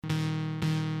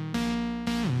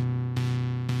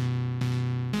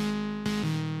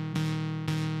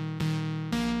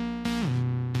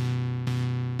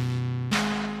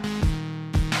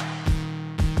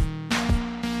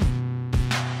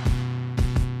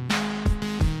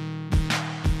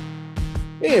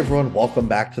Hey everyone, welcome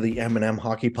back to the M&M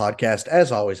Hockey Podcast.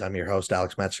 As always, I'm your host,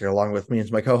 Alex Metzger. Along with me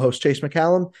is my co-host, Chase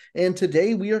McCallum. And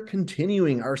today we are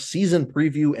continuing our season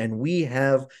preview, and we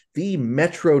have the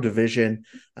Metro Division.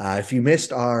 If you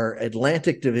missed our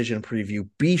Atlantic Division preview,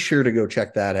 be sure to go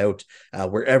check that out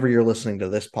wherever you're listening to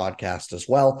this podcast as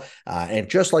well. And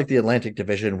just like the Atlantic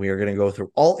Division, we are going to go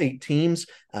through all 8 teams.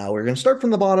 We're going to start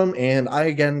from the bottom, and I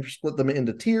again split them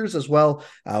into tiers as well.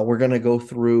 We're going to go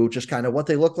through just kind of what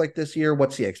they look like this year,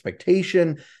 what's the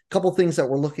expectation, a couple things that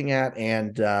we're looking at,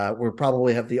 and we'll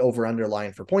probably have the over-under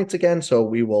line for points again, so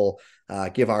we will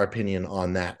give our opinion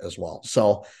on that as well.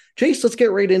 So, Chase, let's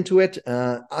get right into it.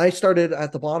 I started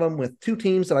at the bottom with 2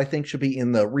 teams that I think should be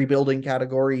in the rebuilding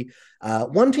category.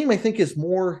 One team I think is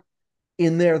more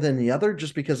in there than the other,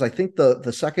 just because I think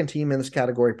the second team in this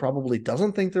category probably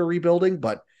doesn't think they're rebuilding,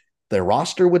 but their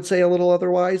roster would say a little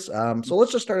otherwise. So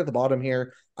let's just start at the bottom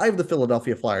here. I have the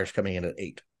Philadelphia Flyers coming in at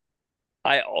 8.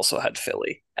 I also had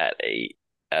Philly at 8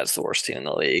 as the worst team in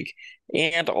the league,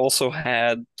 and also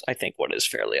had, I think, what is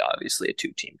fairly obviously a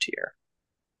two-team tier.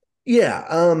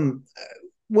 Yeah.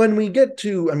 When we get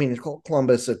to, I mean,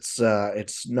 Columbus,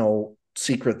 it's no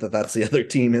secret that that's the other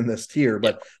team in this tier.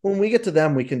 Yeah, But when we get to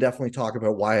them, we can definitely talk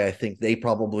about why I think they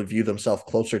probably view themselves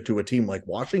closer to a team like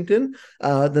Washington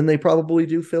than they probably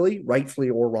do Philly, rightfully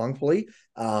or wrongfully.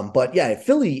 But yeah,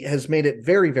 Philly has made it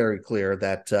very, very clear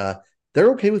that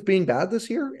they're okay with being bad this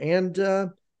year, and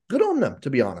good on them, to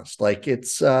be honest. Like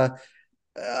it's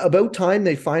about time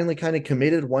they finally kind of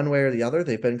committed one way or the other.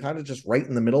 They've been kind of just right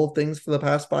in the middle of things for the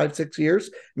past 5-6 years,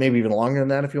 maybe even longer than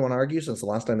that if you want to argue, since the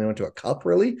last time they went to a cup,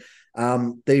 really.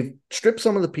 They've stripped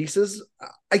some of the pieces.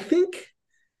 I think,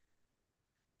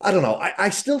 I don't know. I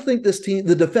still think this team,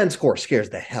 the defense core scares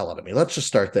the hell out of me. Let's just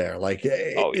start there. Like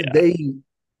oh yeah, they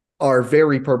are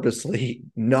very purposely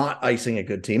not icing a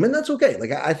good team, and that's okay.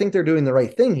 Like I think they're doing the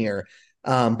right thing here.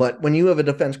 But when you have a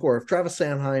defense core of Travis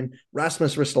Sanheim,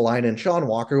 Rasmus Ristolainen, Sean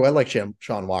Walker, who I like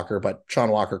Sean Walker, but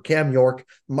Sean Walker, Cam York,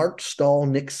 Mark Stahl,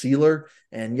 Nick Seeler,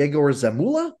 and Yegor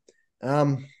Zamula,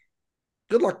 um,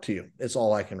 good luck to you. Is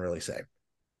all I can really say.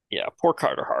 yeah. Poor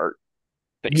Carter Hart,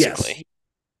 Yes, basically.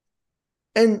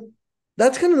 and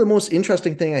that's kind of the most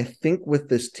interesting thing I think with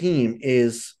this team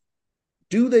is,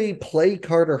 do they play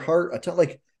Carter Hart a ton?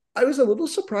 Like, I was a little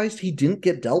surprised he didn't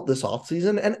get dealt this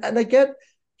offseason. And I get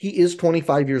he is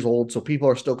 25 years old, so people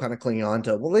are still kind of clinging on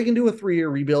to, well, they can do a 3-year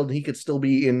rebuild and he could still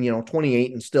be in,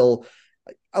 28 and still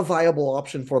a viable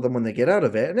option for them when they get out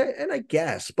of it. And I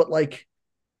guess, but like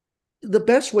the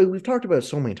best way, we've talked about it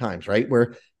so many times, right?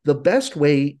 Where the best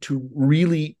way to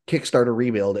really kickstart a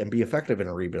rebuild and be effective in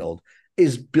a rebuild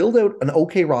is build out an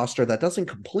okay roster that doesn't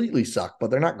completely suck, but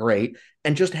they're not great,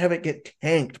 and just have it get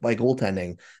tanked by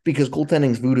goaltending, because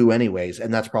goaltending's voodoo anyways,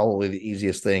 and that's probably the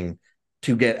easiest thing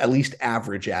to get at least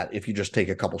average at if you just take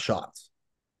a couple shots.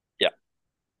 Yeah,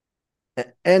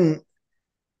 And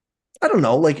I don't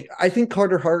know, like I think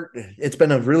Carter Hart, it's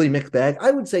been a really mixed bag. I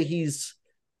would say he's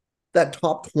that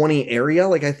top 20 area.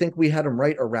 Like I think we had him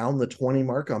right around the 20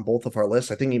 mark on both of our lists.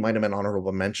 I think he might have been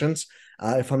honorable mentions,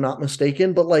 if I'm not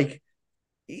mistaken. But like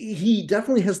he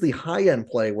definitely has the high end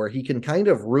play where he can kind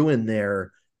of ruin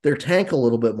their tank a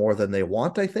little bit more than they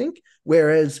want, I think.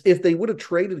 Whereas if they would have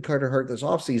traded Carter Hart this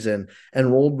offseason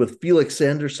and rolled with Felix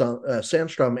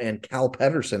Sandstrom and Cal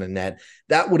Pedersen in net,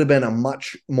 that would have been a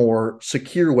much more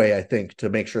secure way, I think, to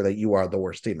make sure that you are the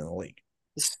worst team in the league.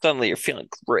 suddenly you're feeling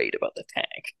great about the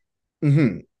tank.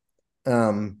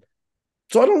 Mm-hmm.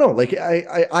 So I don't know. Like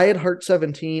I had Hart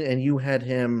 17 and you had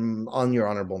him on your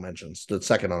honorable mentions, the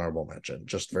second honorable mention,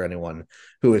 just for anyone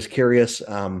who is curious.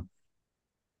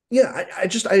 Yeah,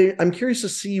 I'm curious to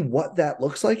see what that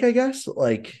looks like, I guess.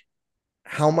 Like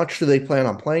how much do they plan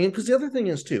on playing? Because the other thing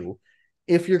is too,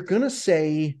 if you're gonna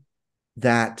say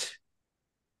that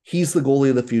he's the goalie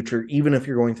of the future, even if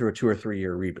you're going through a 2 or 3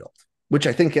 year rebuild, which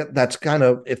I think that's kind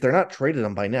of, if they're not traded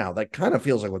him by now, that kind of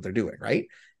feels like what they're doing, right?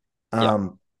 Yeah,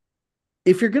 Um,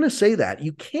 if you're going to say that,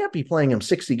 you can't be playing him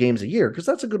 60 games a year, because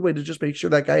that's a good way to just make sure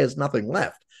that guy has nothing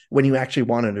left when you actually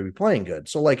want him to be playing good.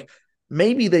 So, like,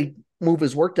 maybe they move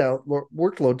his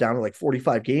workload down to like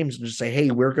 45 games and just say, hey,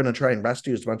 we're going to try and rest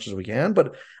you as much as we can.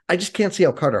 But I just can't see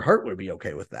how Carter Hart would be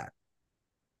okay with that.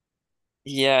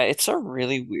 yeah. It's a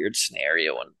really weird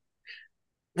scenario, and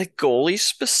the goalies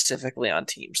specifically on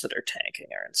teams that are tanking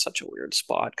are in such a weird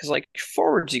spot because like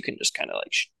forwards, you can just kind of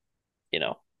like, you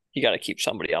know, you got to keep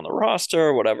somebody on the roster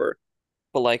or whatever.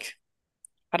 But like,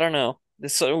 I don't know.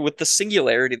 So with the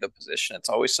singularity of the position, it's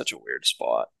always such a weird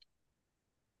spot.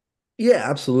 Yeah,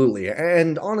 absolutely.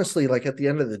 And honestly, like at the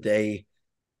end of the day,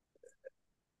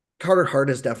 Carter Hart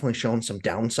has definitely shown some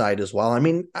downside as well. I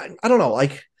mean, I don't know.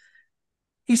 Like,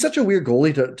 he's such a weird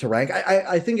goalie to rank.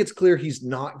 I think it's clear he's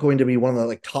not going to be one of the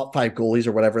like top five goalies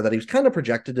or whatever that he was kind of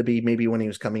projected to be maybe when he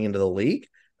was coming into the league.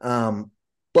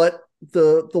 But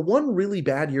the one really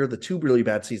bad year, the two really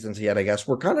bad seasons he had, I guess,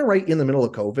 were kind of right in the middle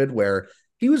of COVID, where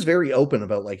he was very open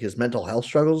about like his mental health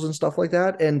struggles and stuff like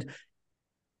that. And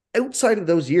outside of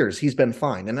those years, he's been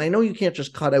fine. And I know you can't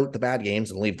just cut out the bad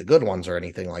games and leave the good ones or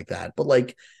anything like that, but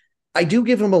like I do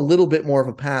give him a little bit more of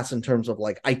a pass in terms of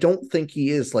like, I don't think he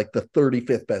is like the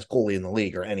 35th best goalie in the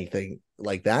league or anything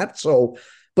like that. So,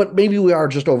 but maybe we are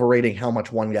just overrating how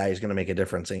much one guy is going to make a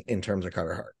difference in terms of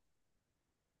Carter Hart.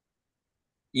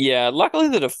 Yeah, luckily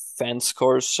the defense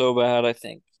score is so bad, I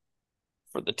think,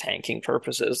 for the tanking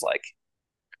purposes, like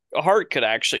Hart could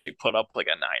actually put up like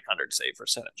a 900 save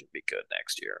percentage and be good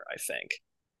next year, I think.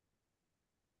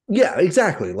 Yeah,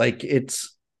 exactly. Like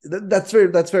that's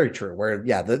very true. Where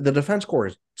yeah, the defense core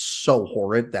is so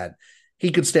horrid that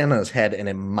he could stand on his head and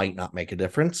it might not make a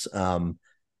difference.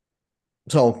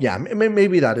 So yeah,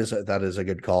 maybe that is a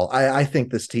good call. I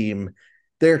think this team,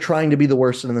 they're trying to be the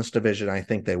worst in this division. I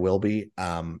think they will be.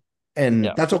 And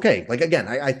Yeah. that's okay. Like again,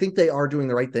 I think they are doing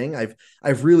the right thing.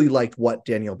 I've really liked what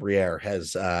Daniel Briere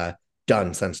has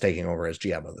done since taking over as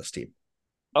GM of this team.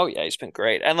 Oh yeah, he's been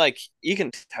great. And like you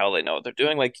can tell they know what they're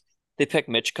doing. Like they pick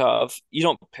Michkov. You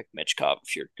don't pick Michkov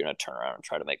if you're gonna turn around and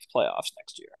try to make the playoffs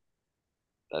next year.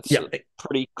 That's Yeah. a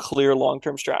pretty clear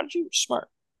long-term strategy, which is smart.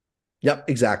 Yep,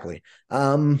 exactly.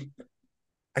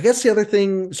 I guess the other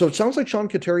thing, so it sounds like Sean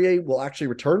Couturier will actually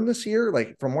return this year.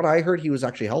 Like from what I heard, he was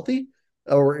actually healthy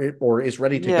or is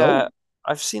ready to go. Yeah,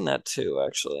 I've seen that too,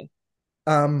 actually.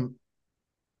 Um,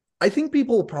 I think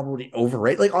people probably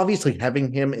overrate. Like obviously,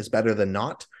 having him is better than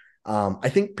not. I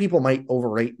think people might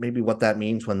overrate maybe what that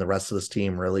means when the rest of this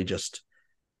team really just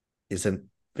isn't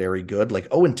very good. Like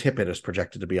Owen Tippett is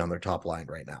projected to be on their top line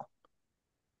right now.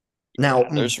 Now, Yeah,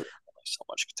 there's really so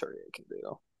much Couturier can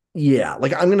do. yeah,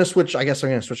 like I'm gonna switch. I guess I'm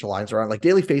gonna switch the lines around. Like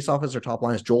daily faceoff as their top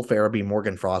line is Joel Farabee,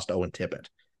 Morgan Frost, Owen Tippett.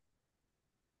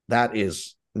 That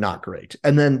is not great.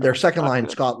 And then their second Not line,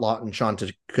 good. Scott Lawton, Sean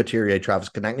Couturier, Travis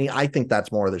Konechny. I think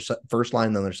that's more their first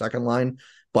line than their second line.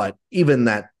 But even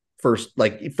that first,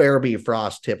 like Farabee,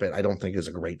 Frost, Tippett, I don't think is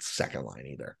a great second line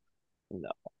either. No.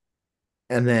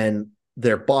 And then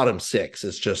their bottom six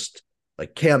is just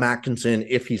like Cam Atkinson,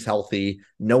 if he's healthy,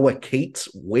 Noah Cates,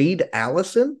 Wade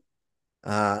Allison,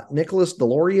 Nicholas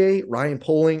Delorier, Ryan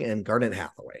Poling, and Garnet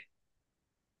Hathaway.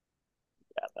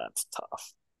 Yeah, that's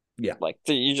tough. Yeah. Like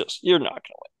you're not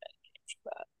gonna win many games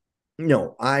with that.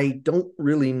 No, I don't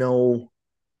really know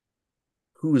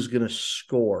who is going to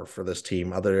score for this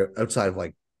team other outside of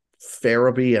like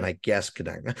Farabee and I guess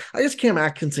Connect. I guess Cam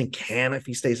Atkinson can if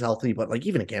he stays healthy, but like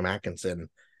even Cam Atkinson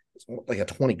is like a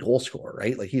 20 goal scorer,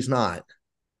 right? Like he's not.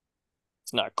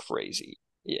 It's not crazy.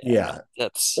 Yeah, Yeah.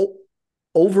 that's O-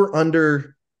 Over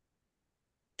under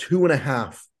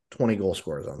 2.5 20 goal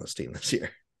scorers on this team this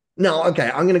year. No, okay.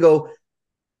 I'm going to go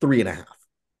 3.5.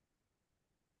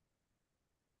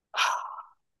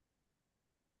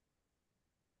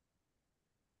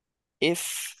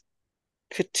 if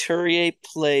Couturier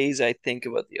plays, I think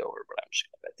about the over, but I'm just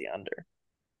gonna bet the under.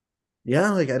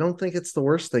 Yeah. Like I don't think it's the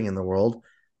worst thing in the world.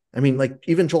 I mean, like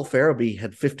even Joel Farabee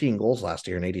had 15 goals last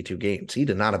year in 82 games. He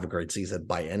did not have a great season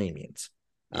by any means.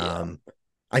 Yeah. Um,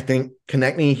 I think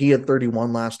Konechny, he had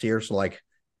 31 last year. So like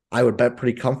I would bet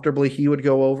pretty comfortably he would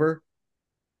go over.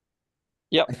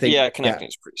 Yep. I think, Yeah, yeah, connecting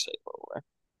is pretty safe over.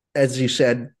 as you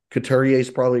said, Couturier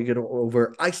is probably going to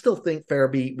over. I still think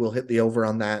Farabee will hit the over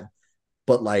on that.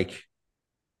 But like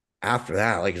after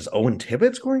that, like is Owen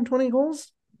Tippett scoring 20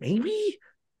 goals? Maybe.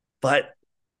 But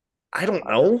I don't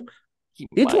know. He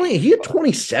He had might, 20, he had but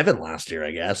 27 last year,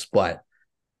 I guess, but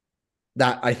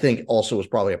that I think also was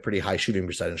probably a pretty high shooting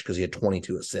percentage because he had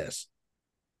 22 assists.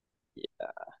 yeah.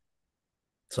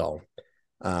 So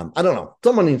I don't know.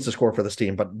 Someone needs to score for this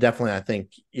team, but definitely I think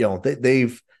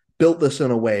they've built this in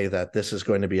a way that this is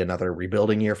going to be another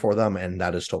rebuilding year for them, and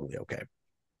that is totally okay.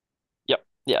 Yep.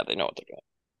 Yeah, they know what they're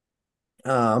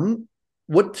doing.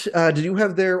 What did you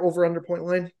have there over under point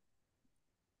line?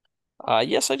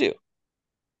 Yes, I do.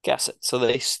 Guess it. So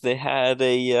they had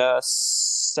a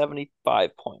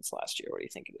 75 points last year. What do you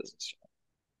think it is this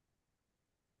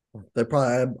year? They're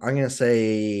probably I'm gonna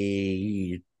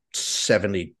say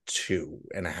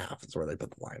 72.5 is where they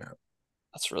put the line at.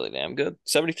 That's really damn good.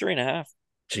 73 and a half.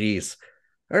 Jeez.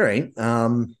 All right.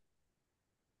 I'm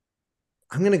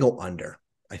gonna go under,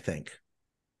 I think.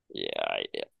 Yeah.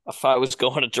 If I was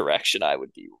going a direction, I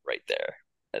would be right there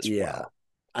as Yeah. well.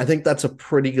 I think that's a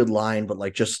pretty good line, but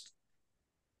like just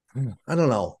I don't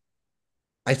know.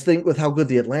 I think with how good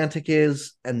the Atlantic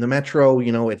is and the Metro,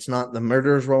 it's not the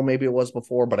murderer's row maybe it was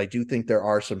before, but I do think there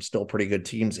are some still pretty good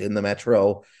teams in the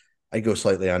Metro. I go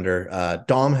slightly under.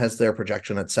 Dom has their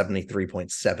projection at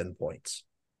 73.7 points,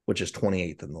 which is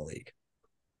 28th in the league.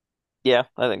 Yeah,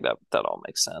 I think that all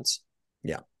makes sense.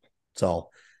 Yeah. So,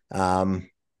 all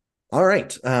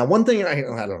right. One thing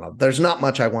I don't know. There's not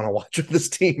much I want to watch with this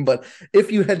team, but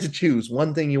if you had to choose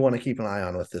one thing you want to keep an eye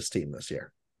on with this team this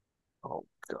year. Oh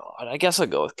God, I guess I'll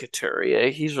go with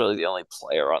Couturier. He's really the only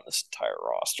player on this entire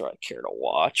roster I care to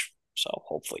watch. So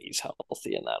hopefully he's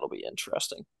healthy and that'll be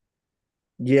interesting.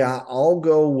 Yeah, I'll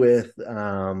go with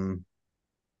I'll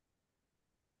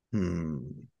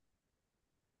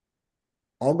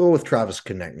go with Travis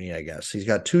Konechny, I guess. He's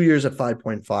got 2 years at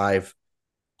 5.5.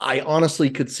 I honestly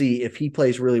could see if he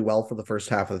plays really well for the first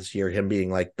half of this year, him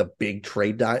being like the big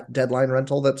trade deadline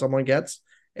rental that someone gets,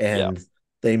 Yeah. and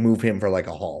they move him for like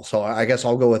a haul. So I guess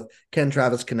I'll go with Ken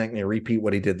Travis Konechny, repeat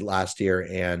what he did last year,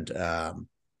 and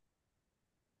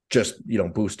just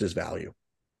boost his value.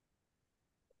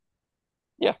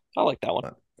 Yeah, I like that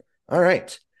one. All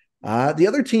right. The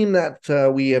other team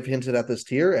that we have hinted at this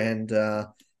tier, and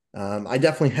I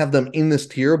definitely have them in this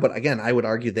tier, but again, I would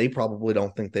argue they probably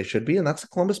don't think they should be, and that's the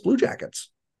Columbus Blue Jackets.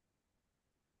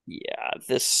 Yeah,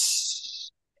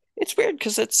 it's weird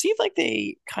because it seemed like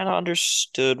they kind of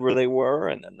understood where they were,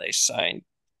 and then they signed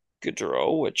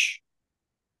Gaudreau, which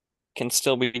can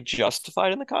still be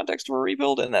justified in the context of a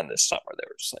rebuild. And then this summer they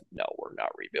were just like, no, we're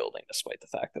not rebuilding, despite the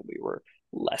fact that we were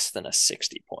less than a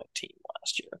 60-point team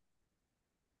last year.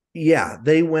 Yeah,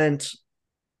 they went,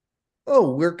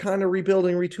 oh, we're kind of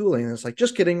rebuilding, retooling. And it's like,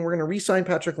 just kidding. We're going to re-sign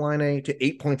Patrik Laine to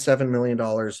 $8.7 million,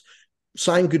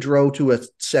 sign Gaudreau to a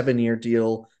 7-year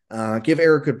deal, give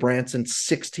Erik Gudbranson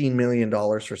 $16 million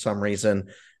for some reason.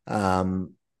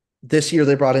 This year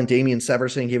they brought in Damian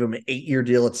Severson, gave him an 8-year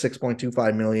deal at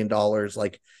 $6.25 million.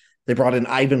 Like, they brought in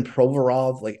Ivan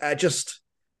Provorov. Like, I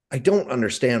don't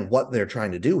understand what they're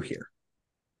trying to do here.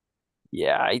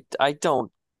 Yeah, I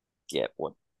don't get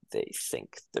what they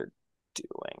think they're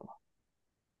doing.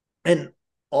 And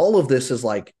all of this is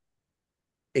like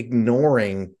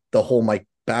ignoring the whole Mike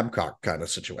Babcock kind of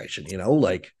situation,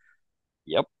 like,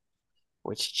 Yep.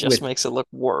 Which just with makes it look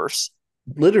worse.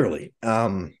 literally.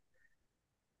 Yeah,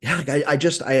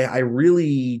 I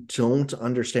really don't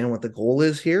understand what the goal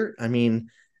is here. I mean,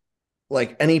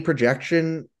 like any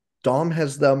projection, Dom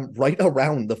has them right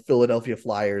around the Philadelphia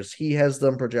Flyers. He has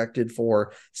them projected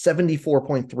for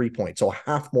 74.3 points, so a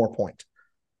half more point.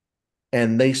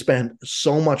 And they spent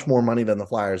so much more money than the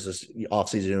Flyers this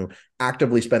offseason, who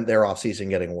actively spent their offseason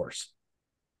getting worse.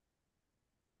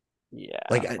 Yeah,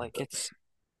 Like, like it's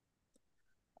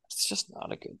just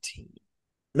not a good team.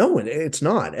 no, it's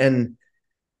not. And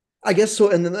I guess so.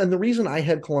 And the reason I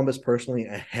had Columbus personally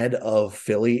ahead of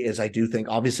Philly is I do think,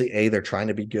 obviously, A, they're trying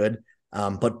to be good,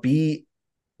 but B,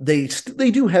 they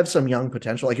do have some young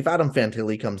potential. Like if Adam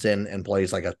Fantilli comes in and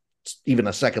plays like even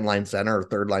a second line center or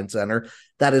third line center,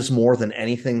 that is more than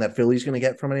anything that Philly's going to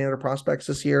get from any other prospects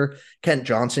this year. Kent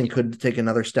Johnson could take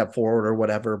another step forward or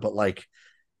whatever, but like,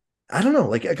 I don't know,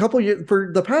 like a couple years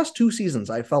for the past 2 seasons,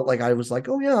 I felt like I was like,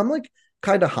 oh yeah, I'm like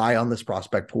kind of high on this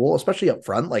prospect pool, especially up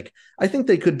front. Like I think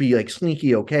they could be like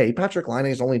sneaky okay. Patrik Laine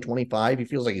is only 25. He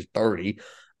feels like he's 30.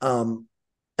 Um,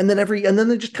 and then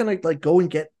they just kind of like go and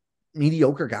get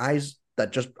mediocre guys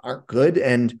that just aren't good.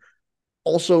 And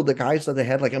also the guys that they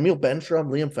had, like Emil Benstrom,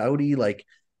 Liam Foudy, like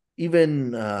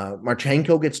even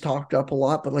Marchenko gets talked up a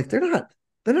lot, but like they're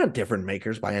not difference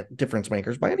makers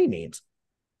by any means.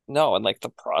 No, and like the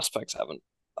prospects haven't.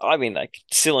 I mean, like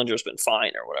Sillinger's been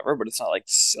fine or whatever, but it's not like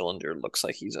Sillinger looks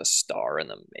like he's a star in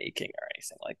the making or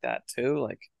anything like that, too.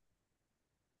 Like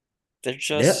they're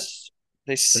Yeah, just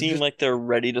they they're seem just like they're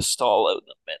ready to stall out in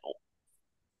the middle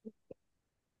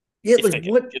yeah, if like they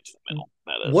can get to the middle.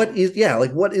 That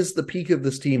is. what is the peak of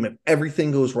this team if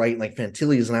everything goes right and like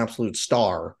Fantilli is an absolute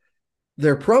star?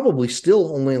 They're probably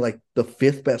still only like the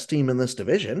fifth best team in this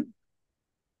division.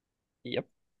 Yep.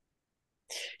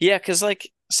 Yeah, because like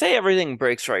say everything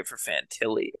breaks right for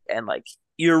Fantilli and like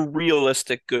your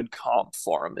realistic good comp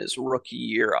for him is rookie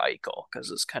year Eichel because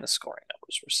his kind of scoring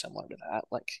numbers were similar to that.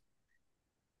 Like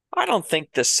I don't think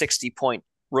the 60-point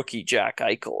rookie Jack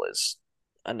Eichel is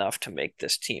enough to make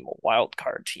this team a wild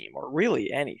card team or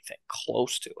really anything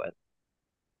close to it.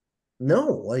 No,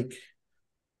 like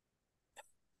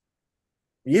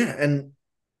yeah, and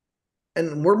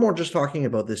we're more just talking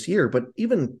about this year, but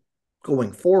even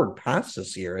going forward past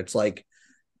this year, it's like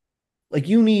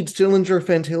you need Sillinger,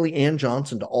 Fantilli, and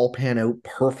Johnson to all pan out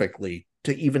perfectly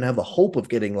to even have the hope of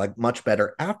getting like much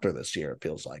better after this year. It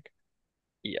feels like.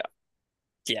 Yeah.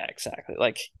 Yeah, exactly.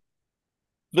 Like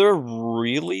They're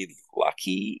really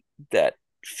lucky that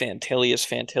Fantilli is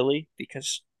Fantilli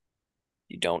because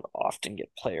you don't often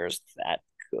get players that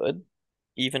good,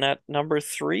 even at number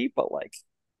three. But like,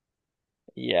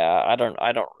 yeah, I don't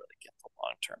really get the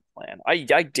long-term plan.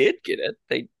 I did get it.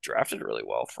 They drafted really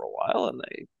well for a while, and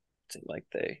they seemed like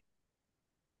they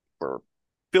were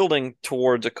building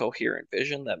towards a coherent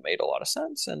vision that made a lot of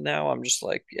sense. And now I'm just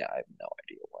like, yeah, I have no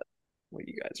idea what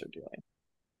you guys are doing.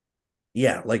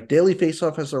 Yeah, like Daily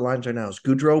Faceoff has their lines right now is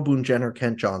Goudreau, Boone Jenner,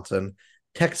 Kent Johnson,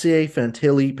 Texier,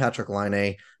 Fantilli, Patrick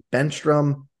Laine,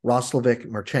 Benstrom, Roslovic,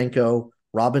 Marchenko,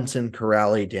 Robinson,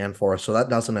 Corrali, Danforth. So that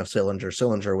doesn't have Sillinger.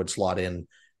 Sillinger would slot in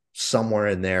somewhere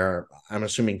in there. I'm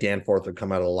assuming Danforth would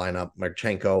come out of the lineup.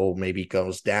 Marchenko maybe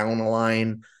goes down a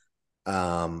line.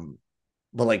 Um,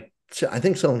 but like I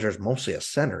think Sillinger is mostly a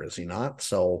center, is he not?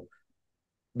 So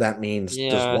that means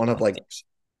does Yeah, one of I like think so.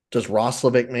 does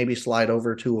Roslovic maybe slide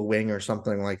over to a wing or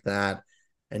something like that?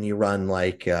 And you run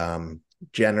like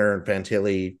Jenner and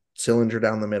Fantilli, Sillinger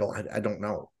down the middle. I don't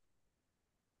know.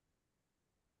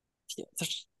 Yeah,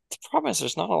 the problem is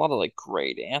there's not a lot of like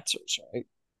great answers, right?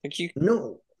 Like you,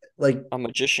 No, like a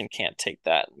magician can't take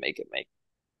that and make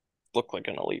look like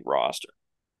an elite roster.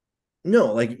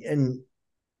 no, like and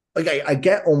like I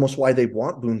get almost why they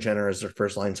want Boone Jenner as their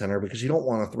first line center because you don't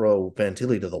want to throw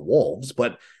Fantilli to the wolves,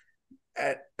 but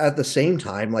at the same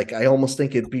time, like I almost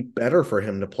think it'd be better for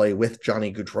him to play with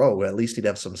Johnny Gaudreau. At least he'd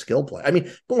have some skill play. I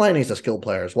mean, Laine's a skill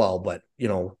player as well, but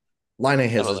Laine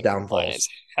I has don't his think Line downfalls. is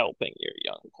helping your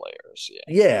young players. Yeah,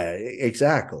 Yeah,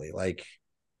 exactly. Like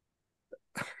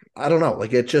I don't know.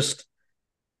 Like it just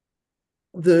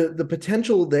the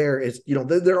potential there is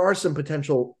there are some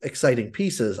potential exciting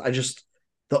pieces. I just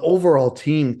the overall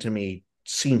team to me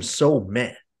seems so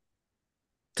meh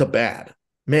to bad.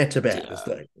 Meh to bad is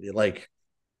yeah, the like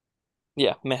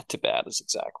yeah. Meh to bad is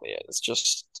exactly it. It's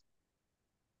just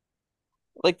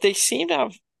like they seem to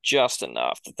have just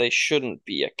enough that they shouldn't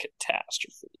be a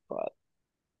catastrophe, but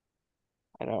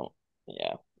I don't.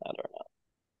 Yeah, I don't know.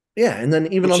 yeah. And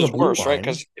then even Which on the is blue worse, right? line,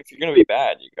 Because if you're gonna be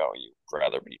bad, you'd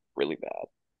rather be really bad.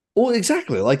 well,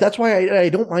 exactly. Like that's why I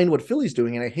don't mind what Philly's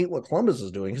doing, and I hate what Columbus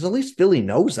is doing because at least Philly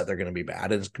knows that they're going to be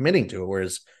bad and is committing to it.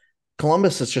 Whereas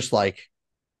Columbus is just like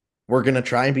we're going to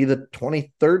try and be the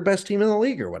 23rd best team in the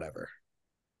league or whatever.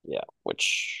 Yeah,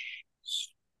 which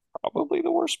is probably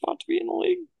the worst spot to be in the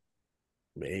league.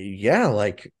 Yeah,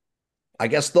 like I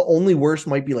guess the only worst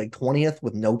might be like 20th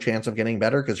with no chance of getting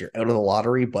better because you're out of the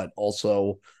lottery, but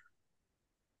also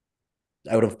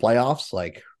out of playoffs.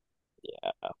 Like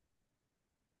Yeah.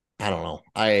 I don't know.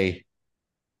 I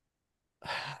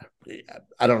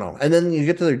don't know. And then you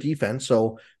get to their defense.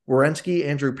 So Werenski,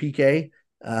 Andrew Piquet,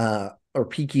 or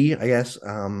Piquet, I guess.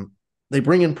 They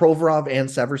bring in Provorov and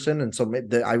Severson, and so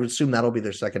I would assume that'll be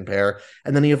their second pair.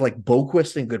 And then you have like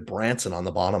Boquist and Goodbranson on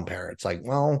the bottom pair. It's like,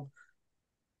 well,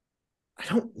 I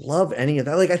don't love any of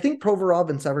that. Like, I think Provorov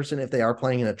and Severson, if they are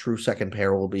playing in a true second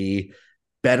pair, will be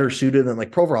better suited than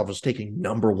like Provorov was taking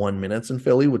number 1 minutes in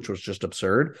Philly, which was just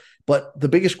absurd. But the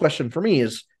biggest question for me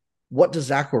is what does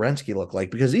Zach Werenski look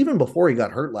like? Because even before he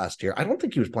got hurt last year, I don't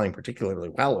think he was playing particularly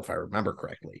well, if I remember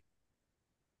correctly.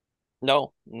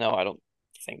 No, no, I don't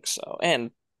think so.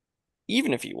 And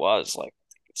even if he was, like, I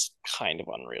think it's kind of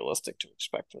unrealistic to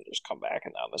expect him to just come back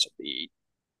and now miss a beat.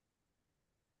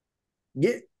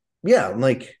 Yeah, yeah,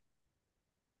 like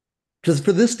because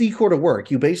for this decor to work,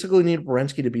 you basically need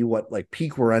Werenski to be what like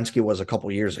peak Werenski was a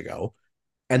couple years ago,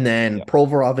 and then Yeah.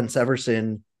 Provorov and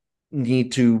Severson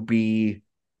need to be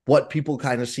what people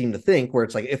kind of seem to think, where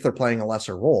it's like if they're playing a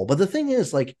lesser role. But the thing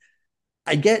is, like,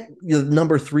 I get the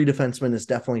number three defenseman is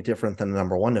definitely different than the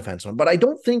number one defenseman, but I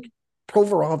don't think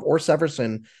Provorov or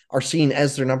Severson are seen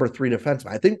as their number three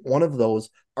defenseman. I think one of those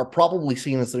are probably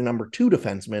seen as their number two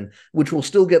defenseman, which will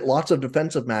still get lots of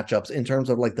defensive matchups in terms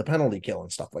of like the penalty kill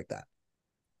and stuff like that.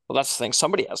 Well, that's the thing.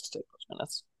 Somebody has to take those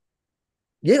minutes.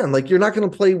 Yeah, and like you're not going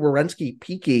to play Werenski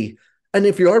peaky, and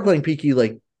if you are playing peaky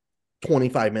like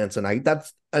 25 minutes a night,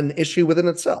 that's an issue within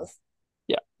itself.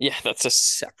 Yeah. Yeah, that's a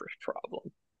separate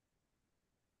problem.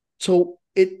 So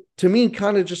it to me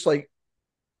kind of just like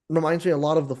reminds me a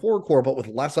lot of the forward core, but with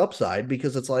less upside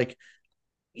because it's like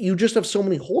you just have so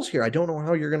many holes here. I don't know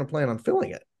how you're going to plan on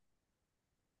filling it.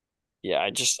 Yeah,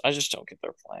 I just don't get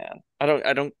their plan. I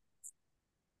don't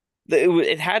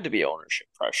it had to be ownership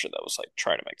pressure that was like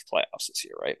trying to make the playoffs this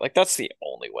year, right? Like that's the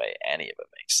only way any of it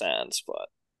makes sense, but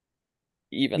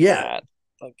even Yeah, that,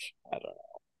 like I don't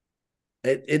know.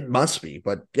 it must be,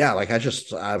 but yeah, like I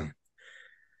don't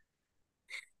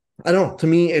know. To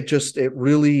me, it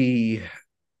really,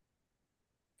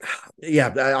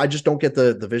 yeah, I just don't get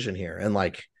the vision here, and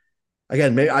like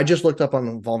Again, maybe I just looked up on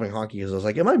Evolving Hockey because I was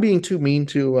like, am I being too mean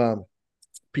to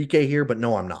PK here? But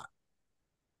no, I'm not.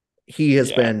 He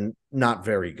has Yeah, been not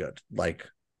very good. Like,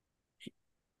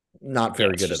 not yeah,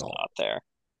 very it's good at just all. not there.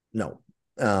 No.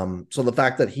 So the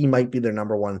fact that he might be their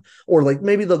number one, or like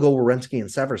maybe they'll go Werenski and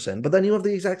Severson, but then you have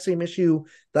the exact same issue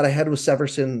that I had with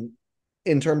Severson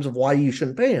in terms of why you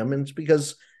shouldn't pay him. And it's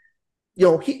because,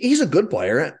 he's a good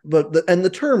player, but the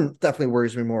term definitely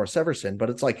worries me more with Severson, but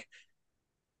it's like,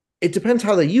 it depends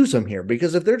how they use him here,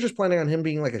 because if they're just planning on him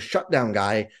being like a shutdown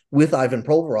guy with Ivan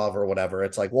Provorov or whatever,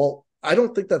 it's like, well, I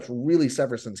don't think that's really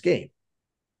Severson's game.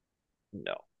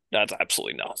 No, that's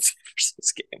absolutely not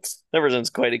Severson's game. Severson's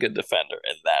quite a good defender,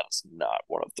 and that's not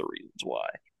one of the reasons why.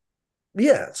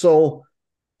 Yeah. So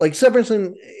like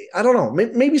Severson, I don't know.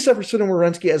 Maybe Severson and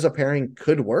Werenski as a pairing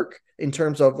could work in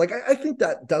terms of like, I think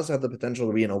that does have the potential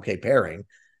to be an okay pairing.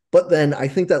 But then I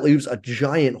think that leaves a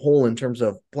giant hole in terms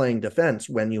of playing defense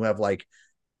when you have like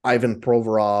Ivan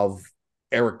Provorov,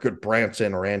 Eric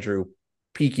Goodbranson, or Andrew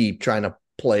Peaky trying to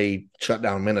play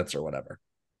shutdown minutes or whatever.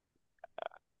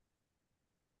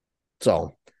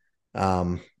 So,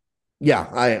 um, yeah,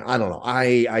 I don't know.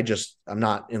 I'm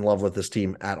not in love with this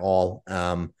team at all.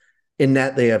 In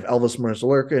that they have Elvis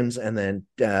Merzlikins and then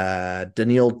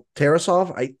Daniil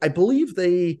Tarasov. I believe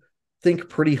they think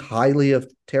pretty highly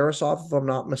of Tarasov, if I'm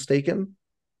not mistaken.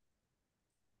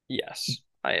 Yes,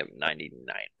 I am 99%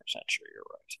 sure you're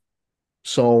right.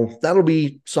 So that'll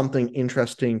be something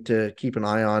interesting to keep an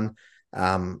eye on.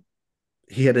 Um,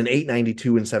 he had an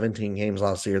 892 in 17 games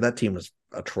last year. That team was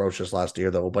atrocious last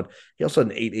year, though. But he also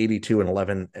had an 882 in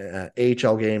 11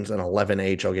 AHL games and 11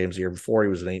 AHL games the year before. He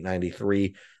was an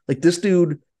 893. Like, this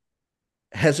dude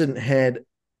hasn't had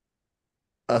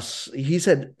he's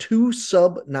had two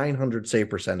sub 900 save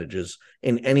percentages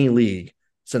in any league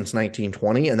since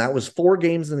 1920. And that was 4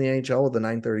 games in the NHL with the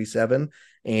 937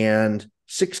 and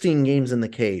 16 games in the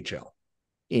KHL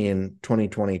in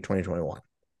 2020, 2021.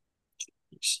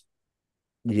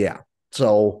 Yeah.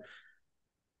 So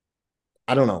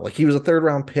I don't know. Like, he was a third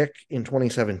round pick in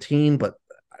 2017, but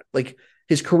like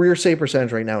his career save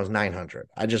percentage right now is 900.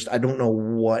 I don't know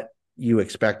what you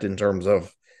expect in terms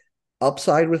of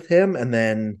upside with him. And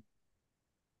then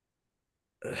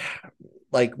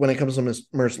like when it comes to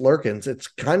Merce Lurkins, it's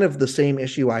kind of the same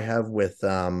issue I have with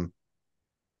um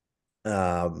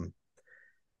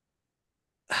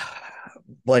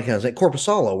like I was like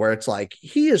Corpusalo, where it's like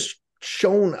he has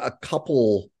shown a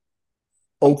couple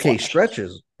Some okay flashes.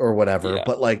 stretches or whatever, Yeah.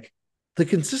 but like the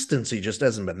consistency just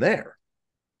hasn't been there.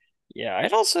 Yeah.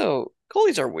 I'd also,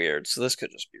 goalies are weird, so this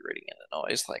could just be reading into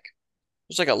noise. Like,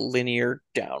 there's like a linear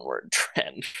downward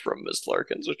trend from Miss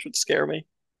Larkins, which would scare me.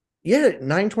 Yeah,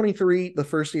 923 the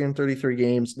first year in 33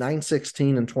 games,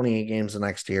 916 and 28 games the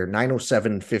next year,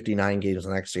 907 59 games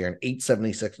the next year, and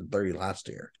 876 and 30 last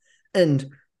year. And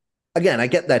again, I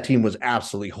get that team was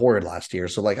absolutely horrid last year.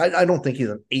 So, like, I don't think he's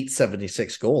an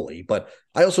 876 goalie, but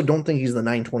I also don't think he's the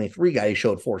 923 guy he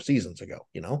showed 4 seasons ago?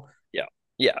 Yeah.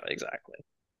 Yeah, exactly.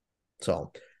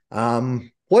 So,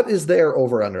 what is their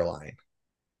over underlying?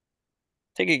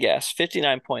 Take a guess.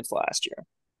 59 points last year.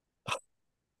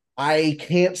 I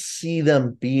can't see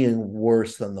them being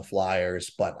worse than the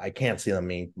Flyers, but I can't see them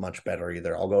being much better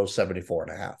either. I'll go 74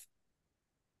 and a half.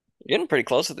 You're getting pretty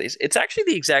close with these. It's actually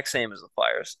the exact same as the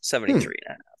Flyers, Hmm. 73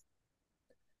 and a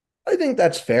half. I think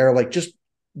that's fair. Like, just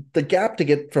the gap to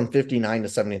get from 59 to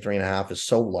 73 and a half is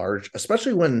so large,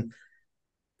 especially when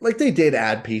like they did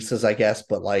add pieces, I guess,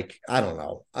 but like, I don't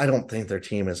know. I don't think their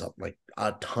team is like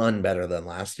a ton better than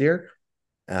last year.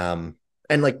 Um,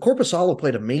 and like Corpusalo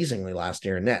played amazingly last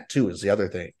year in net too, is the other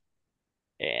thing.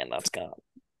 And that's gone.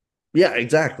 Yeah,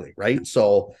 exactly. Right.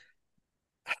 So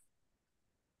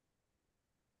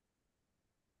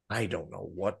I don't know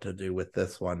what to do with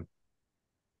this one.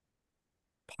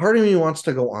 Part of me wants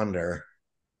to go under,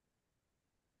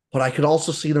 but I could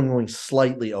also see them going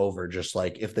slightly over, just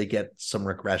like if they get some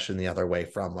regression the other way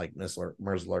from like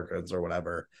Merzlikins or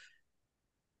whatever.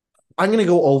 I'm going to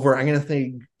go over. I'm going to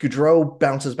think Gaudreau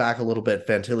bounces back a little bit.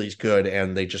 Fantilli's good,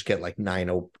 and they just get like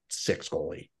 906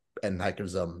 goalie, and that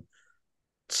gives them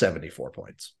 74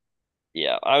 points.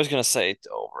 Yeah, I was gonna say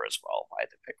over as well if I had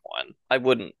to pick one. I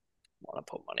wouldn't want to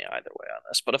put money either way on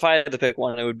this, but if I had to pick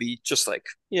one, it would be just like,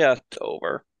 yeah,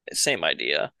 over. Same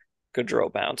idea.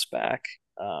 Gaudreau bounce back.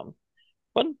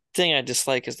 One thing I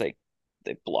dislike is they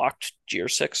blocked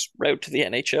Girsic's route to the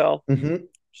NHL. Mm-hmm.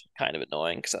 Kind of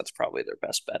annoying because that's probably their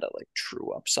best bet at like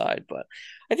true upside. But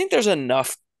I think there's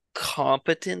enough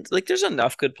there's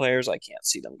enough good players. I can't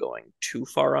see them going too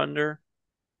far under.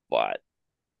 But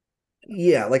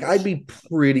Yeah, like I'd be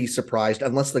pretty surprised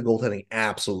unless the goaltending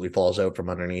absolutely falls out from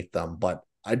underneath them. But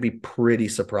I'd be pretty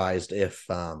surprised if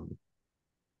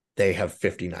they have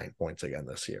 59 points again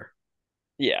this year.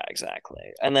 Yeah,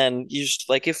 exactly. And then you just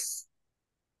like if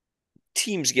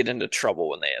teams get into trouble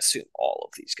when they assume all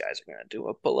of these guys are going to do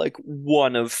it, but like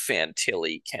one of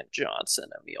Fantilli, Kent Johnson,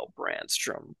 Emil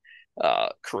Brandstrom,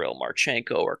 Kirill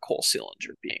Marchenko, or Cole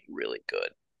Sillinger being really good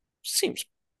seems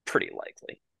pretty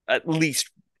likely. At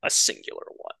least a singular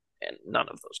one, and none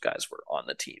of those guys were on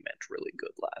the team and really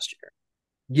good last year.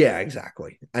 Yeah,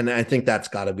 exactly. And I think that's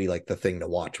got to be like the thing to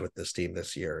watch with this team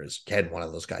this year is can one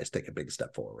of those guys take a big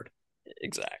step forward?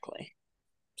 Exactly.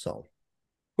 So,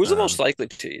 Who's the most um, likely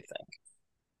to, you think?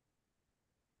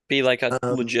 Be like a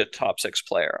um, legit top six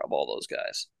player of all those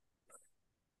guys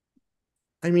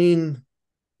I mean,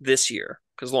 this year?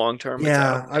 Because long term, it's yeah,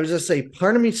 Alex I was just say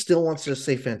part of me still wants to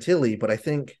say Fantilli, but I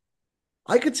think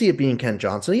I could see it being Kent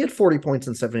Johnson. He had 40 points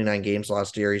in 79 games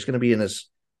last year. He's going to be in his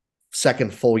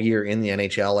second full year in the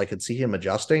NHL. I could see him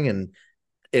adjusting and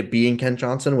it being Kent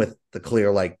Johnson with the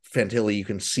clear like Fantilli. You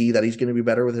can see that he's going to be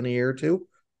better within a year or two.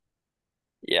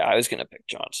 Yeah, I was gonna pick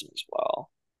Johnson as well.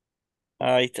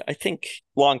 I think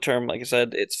long term, like I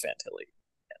said, it's Fantilli.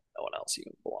 No one else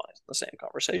even belongs in the same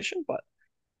conversation, but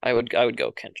I would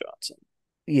go Ken Johnson.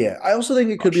 Yeah, I also think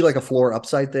it could be like a Cautiously. floor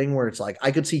upside thing where it's like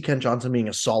I could see Kent Johnson being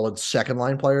a solid second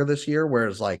line player this year,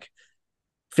 whereas like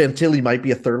Fantilli might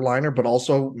be a third liner, but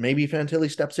also maybe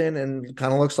Fantilli steps in and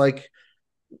kind of looks like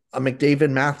a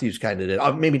McDavid Matthews kind of did.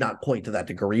 Maybe not quite to that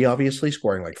degree, obviously,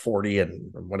 scoring like 40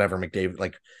 and whatever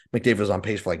McDavid was on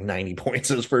pace for like 90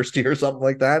 points in his first year or something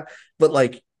like that. But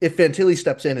like if Fantilli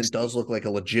steps in and does look like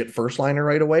a legit first liner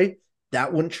right away,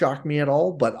 that wouldn't shock me at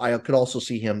all. But I could also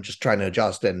see him just trying to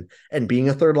adjust and being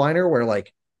a third liner where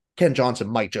like Ken Johnson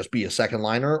might just be a second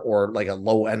liner or like a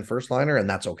low end first liner, and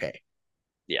that's okay.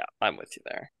 Yeah, I'm with you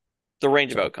there. The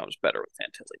range of So outcomes better with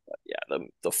Fantilli, but yeah,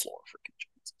 the floor for Ken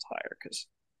Johnson's higher because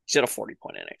he's had a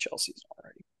 40-point NHL season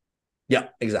already. yeah,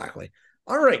 exactly.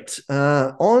 All right.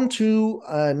 On to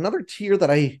another tier that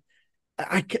I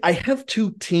have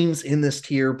two teams in this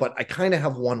tier, but I kind of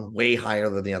have one way higher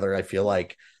than the other. I feel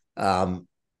like, um,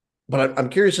 but I'm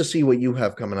curious to see what you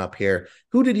have coming up here.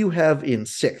 Who did you have in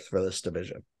sixth for this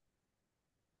division?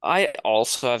 I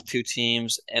also have two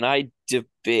teams, and I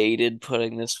debated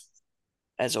putting this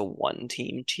as a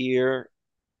one-team tier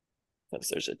because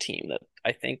there's a team that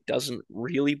I think doesn't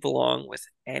really belong with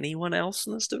anyone else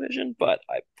in this division, but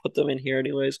I put them in here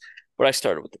anyways. But I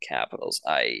started with the Capitals.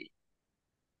 I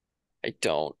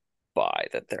don't buy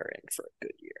that they're in for a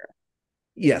good year.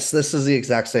 Yes, this is the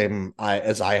exact same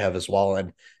as I have as well,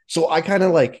 and so I kind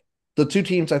of like the two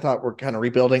teams I thought were kind of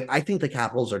rebuilding. I think the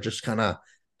Capitals are just kind of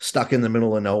stuck in the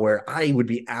middle of nowhere. I would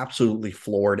be absolutely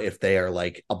floored if they are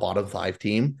like a bottom five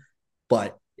team,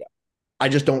 but Yeah, I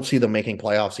just don't see them making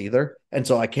playoffs either. And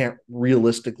so I can't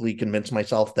realistically convince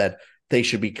myself that they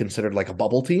should be considered like a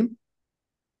bubble team.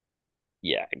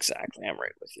 yeah, exactly. I'm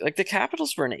right with you. Like the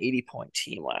Capitals were an 80-point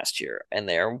team last year, and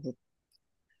they're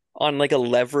on like a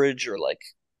leverage or like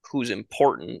who's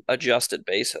important adjusted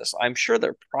basis. I'm sure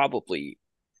they're probably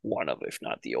one of, if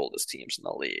not the oldest teams in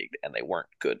the league, and they weren't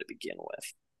good to begin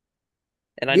with.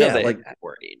 And I know Yeah, they like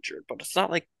were injured, but it's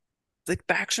not like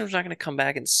Backstrom's not going to come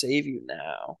back and save you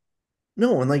now.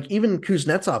 no, and like even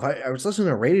Kuznetsov, I was listening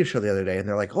to a radio show the other day and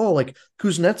they're like, oh, like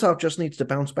Kuznetsov just needs to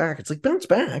bounce back. It's like bounce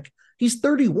back. He's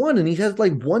 31 and he's had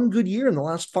like one good year in the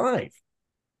last five.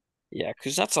 Yeah,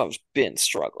 Kuznetsov's been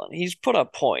struggling. He's put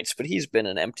up points, but he's been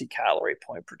an empty calorie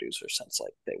point producer since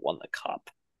like they won the cup.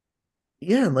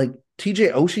 Yeah, and like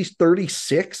TJ Oshie's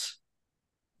 36,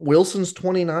 Wilson's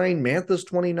 29, Mantha's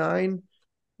 29.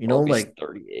 Obi's Like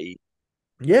 38.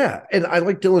 yeah, and I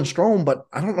like Dylan Strome, but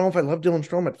I don't know if I love Dylan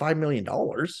Strome at $5 million.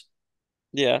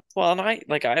 Yeah, well, and I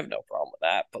have no problem with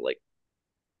that, but like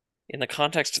in the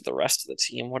context of the rest of the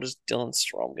team, what is Dylan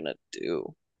Strome gonna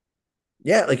do?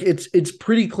 Yeah, like it's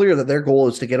pretty clear that their goal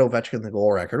is to get Ovechkin the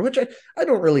goal record, which I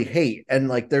don't really hate. And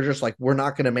like they're just like, we're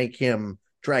not going to make him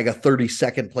drag a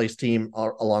 32nd place team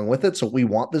along with it. So we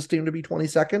want this team to be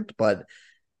 22nd. But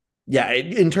yeah,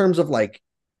 in terms of like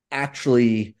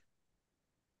actually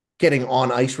getting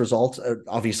on ice results,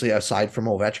 obviously aside from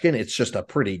Ovechkin, it's just a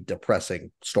pretty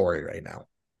depressing story right now.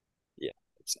 Yeah,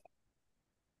 exactly.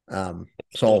 Um, And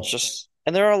it's so just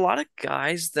and there are a lot of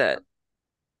guys that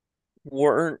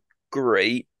weren't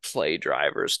great play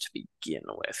drivers to begin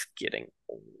with, getting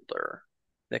older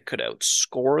that could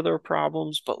outscore their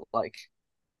problems, but like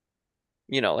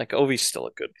like Ovi's still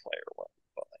a good player,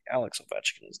 but like Alex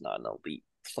Ovechkin is not an elite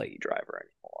play driver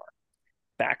anymore.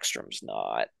 Backstrom's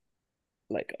not,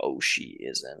 like Oshie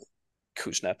isn't.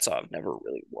 Kuznetsov never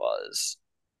really was.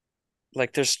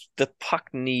 Like there's the puck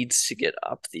needs to get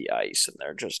up the ice, and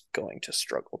they're just going to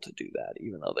struggle to do that,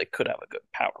 even though they could have a good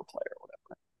power play or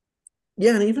whatever.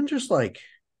 Yeah, and even just like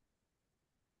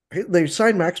they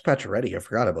signed Max Pacioretty. I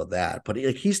forgot about that, but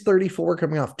like he's 34,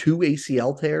 coming off two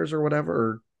ACL tears or whatever,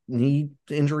 or knee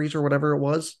injuries or whatever it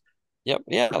was. Yep,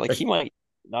 yeah, like Like, he might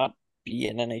not be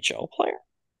an NHL player.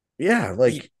 yeah, He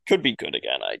like, could be good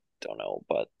again. I don't know,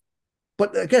 but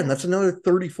but again, that's another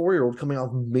 34-year-old coming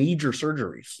off major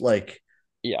surgeries. Like,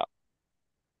 yeah,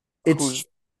 it's who's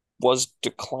was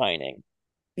declining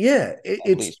yeah, at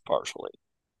least partially.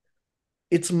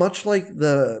 it's much like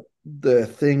the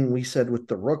thing we said with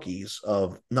the rookies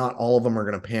of not all of them are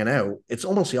going to pan out. It's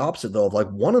almost the opposite though, of like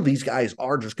one of these guys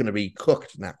are just going to be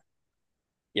cooked now.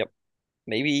 Yep,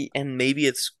 maybe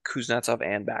it's Kuznetsov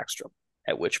and Backstrom.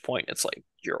 At which point it's like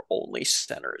your only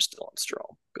center is Dylan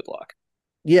Strome. Good luck.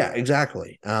 Yeah,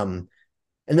 exactly. And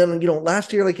then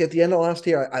last year, like at the end of last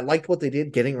year, I liked what they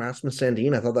did getting Rasmus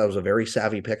Sandin. I thought that was a very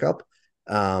savvy pickup.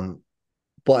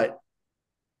 But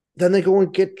then they go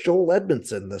and get Joel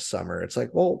Edmondson this summer. It's like,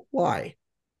 well, why?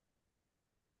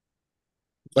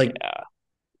 Like, Yeah,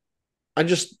 I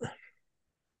just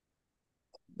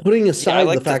putting yeah, I aside the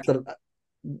like the fact that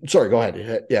sorry, go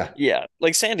ahead. Yeah. yeah,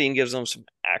 like Sandine gives them some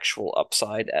actual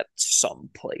upside at some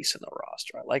place in the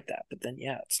roster. I like that, but then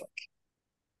yeah, it's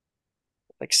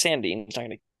like Sandine's not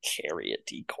going to carry a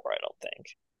decor. I don't think.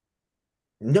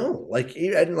 No, like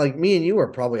me and you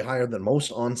are probably higher than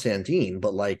most on Santine,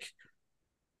 but like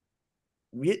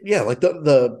yeah, like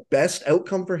the best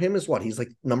outcome for him is what he's like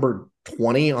number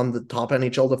 20 on the top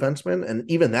NHL defenseman, and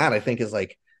even that I think is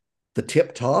like the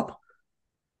tip top.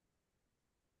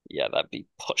 Yeah, that'd be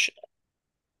pushing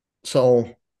it. So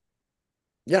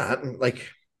yeah, like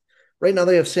right now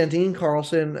they have Santine,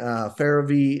 Carlson,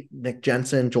 Farabee, Nick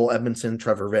Jensen, Joel Edmondson,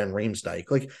 Trevor Van Riemsdyk.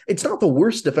 Like it's not the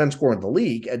worst defense core in the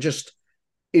league.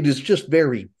 It is just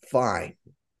very fine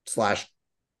slash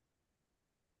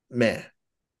meh.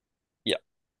 Yeah,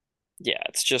 yeah,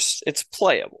 it's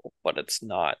playable, but it's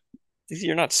not.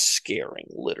 You're not scaring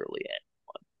literally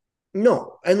anyone.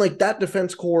 No, and like that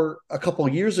defense core a couple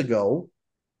years ago,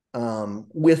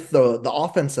 with the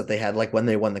offense that they had, like when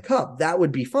they won the cup, that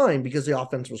would be fine because the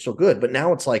offense was so good. But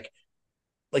now it's like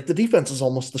the defense is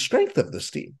almost the strength of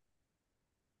this team.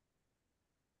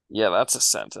 Yeah, that's a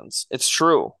sentence. It's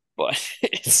true, but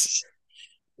it's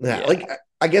Yeah, yeah, like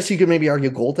I guess you could maybe argue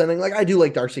goaltending. Like I do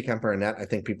like Darcy Kemper in net. I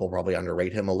think people probably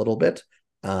underrate him a little bit.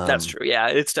 that's Um, true. Yeah,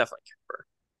 it's definitely Kemper.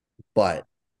 but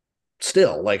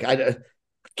still, like I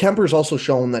Kemper's also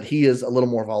shown that he is a little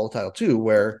more volatile too,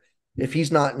 where if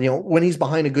he's not, when he's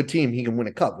behind a good team, he can win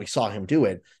a cup. We saw him do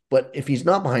it. But if he's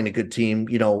not behind a good team,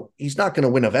 he's not going to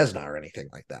win a Vezina or anything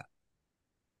like that.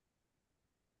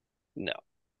 No,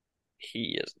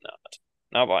 he is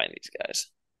not buying these guys.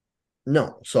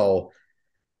 No. So,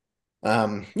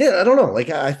 yeah, I don't know. Like,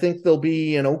 I think they'll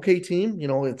be an okay team.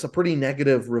 It's a pretty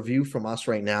negative review from us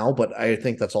right now, but I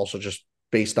think that's also just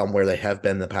based on where they have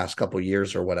been the past couple of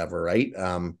years or whatever, right?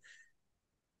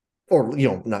 Or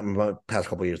not past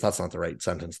couple of years. That's not the right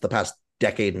sentence. The past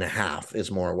decade and a half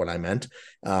is more what I meant.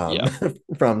 Yeah.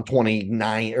 From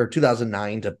 29 or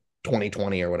 2009 to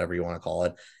 2020 or whatever you want to call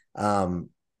it.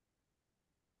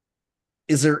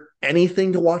 Is there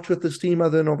anything to watch with this team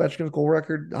other than Ovechkin's goal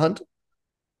record, Hunt?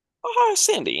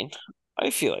 Sandine. I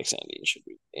feel like Sandine should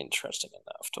be interesting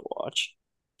enough to watch.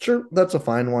 Sure, that's a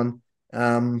fine one.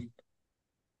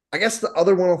 I guess the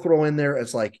other one I'll throw in there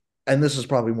is like, and this is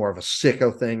probably more of a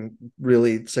sicko thing,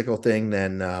 really sicko thing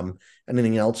than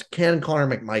anything else. Can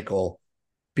Connor McMichael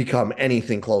become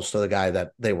anything close to the guy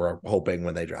that they were hoping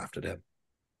when they drafted him?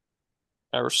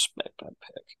 I respect that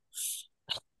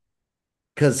pick.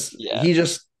 Because Yeah. he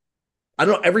just, I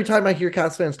don't know. Every time I hear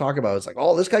Cats fans talk about it, it's like,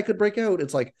 oh, this guy could break out.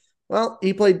 It's like, well,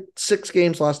 he played 6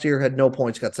 games last year, had no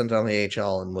points, got sent down the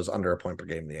AHL, and was under a point per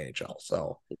game in the AHL.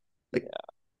 So, like, Yeah.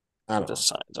 I don't The know.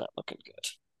 signs aren't looking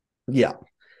good. Yeah.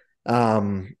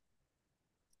 Um,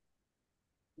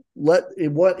 what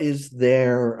is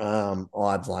their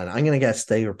odds line? I'm gonna guess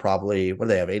they were probably, what do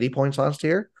they have, 80 points last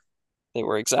year? They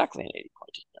were exactly an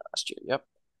 80-point team last year. Yep.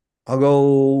 I'll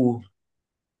go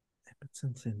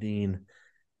Sandine.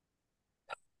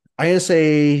 I'm gonna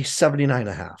say 79 and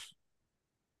a half.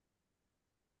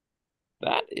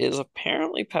 That is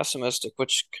apparently pessimistic,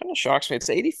 which kind of shocks me. It's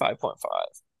 85.5.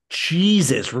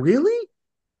 Jesus, really?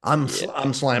 Yeah.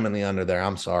 I'm slamming the under there.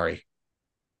 I'm sorry.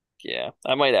 Yeah.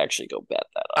 I might actually go bet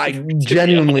that I under, to be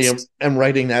genuinely am, honest. am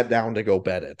writing that down to go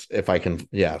bet it if I can.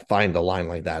 Yeah, find a line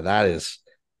like that.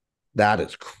 That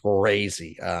is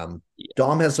crazy. Yeah.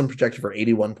 Dom has some projected for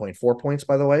 81.4 points,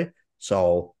 by the way.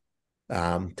 So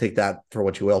take that for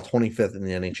what you will. 25th in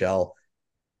the NHL.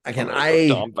 I'm again, gonna go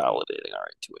dumb validating our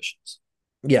intuitions.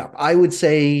 I would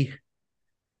say,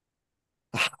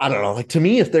 I don't know. Like to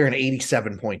me, if they're an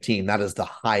 87-point team, that is the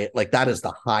high, like that is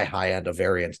the high end of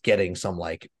variance. Getting some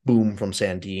like boom from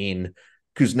Sandin,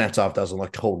 Kuznetsov doesn't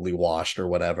look totally washed or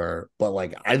whatever. But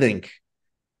like, I think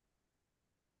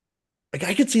like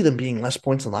I could see them being less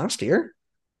points than last year.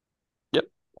 Yep.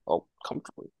 Oh,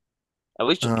 comfortably. At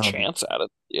least a Um, chance at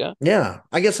it. Yeah. yeah,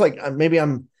 I guess like maybe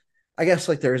I guess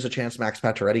like there is a chance Max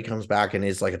Pacioretty comes back and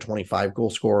is like a 25 goal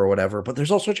scorer or whatever. But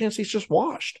there's also a chance he's just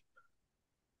washed.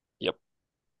 Yep.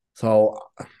 So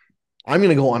I'm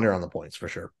gonna go under on the points for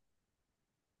sure.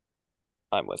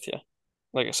 I'm with you.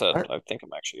 Like I said, All right. I think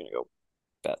I'm actually gonna go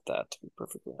bet that, to be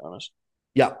perfectly honest.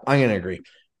 Yeah, I'm going to agree.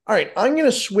 All right, I'm going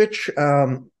to switch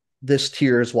this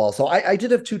tier as well. So I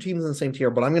did have two teams in the same tier,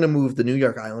 but I'm going to move the New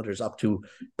York Islanders up to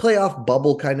playoff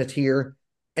bubble kind of tier.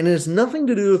 And it has nothing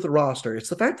to do with the roster. It's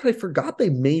the fact that I forgot they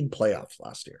made playoffs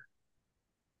last year.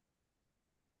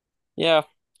 Yeah,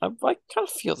 I kind of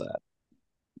feel that.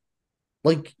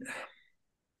 Like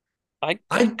I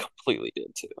I completely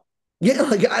did too. yeah,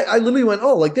 like I literally went,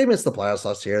 oh, like they missed the playoffs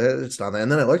last year. It's not that.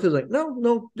 And then I looked, at it like,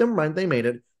 no, never mind. They made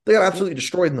it. They got Yep, absolutely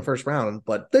destroyed in the first round,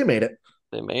 but they made it.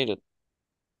 they made it.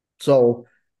 So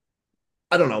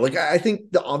I don't know. Like I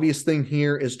think the obvious thing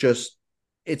here is just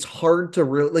it's hard to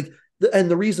really like and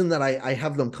the reason that I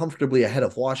have them comfortably ahead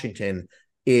of Washington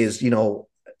is,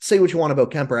 say what you want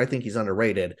about Kemper. I think he's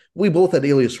underrated. We both had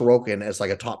Ilya Sorokin as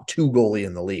like a top two goalie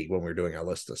in the league when we were doing our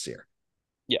list this year.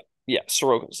 Yeah, yeah.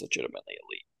 Sorokin's legitimately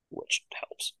elite, which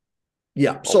helps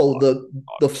Yeah. a So lot, the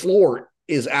obviously. floor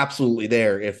is absolutely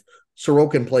there. If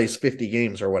Sorokin plays 50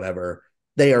 games or whatever,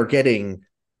 they are getting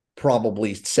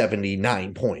probably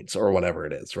 79 points or whatever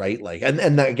it is, right? Like and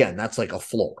that, again, that's like a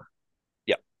floor.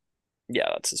 Yeah, yeah.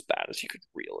 That's as bad as you could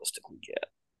realistically get.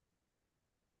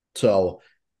 So,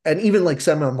 and even like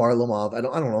Semyon Varlamov, I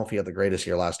don't know if he had the greatest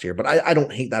year last year, but I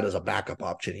don't hate that as a backup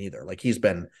option either. Like he's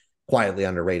been quietly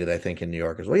underrated, I think, in New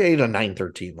York as well. Yeah, he had a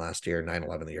 913 last year,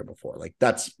 911 the year before. Like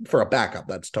that's for a backup,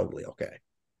 that's totally okay.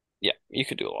 Yeah, you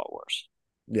could do a lot worse.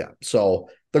 Yeah. So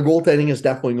their goaltending is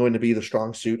definitely going to be the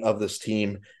strong suit of this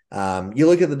team. You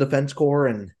look at the defense core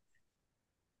and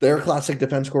their classic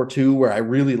defense core too, where I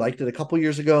really liked it a couple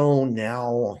years ago.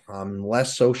 Now I'm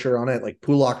less so sure on it. Like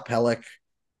Pulak, Pelech,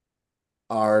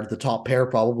 are the top pair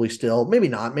probably still. Maybe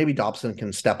not. Maybe Dobson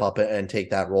can step up and take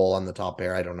that role on the top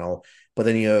pair. I don't know. But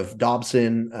then you have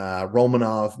Dobson,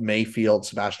 Romanov, Mayfield,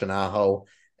 Sebastian Aho,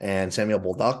 and Samuel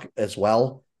Bolduc as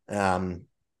well.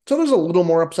 So there's a little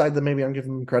more upside than maybe I'm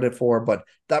giving them credit for, but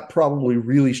that probably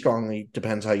really strongly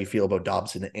depends how you feel about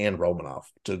Dobson and Romanov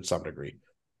to some degree.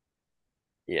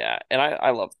 Yeah, and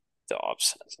I love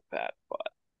Dobson as a bet,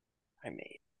 but I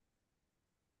mean,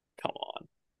 come on,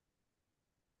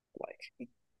 like,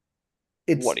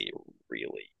 It's what are you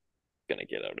really gonna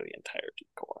get out of the entire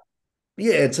decor?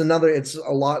 Yeah, it's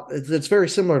a lot. It's very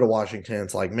similar to Washington.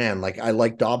 It's like, man, like I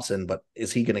like Dobson, but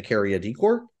is he going to carry a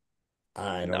decor?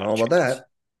 I don't Not a know about that. chance.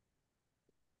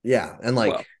 Yeah, and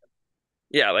Well, like,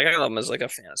 yeah, like I love him as like a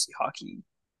fantasy hockey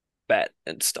bet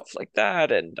and stuff like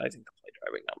that, and I think the play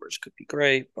driving numbers could be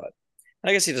great, but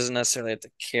I guess he doesn't necessarily have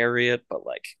to carry it, but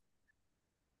like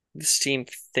this team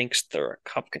thinks they're a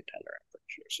cup contender, I'm pretty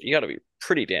sure. So you got to be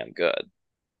pretty damn good.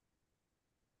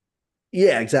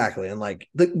 yeah, exactly. And like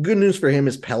the good news for him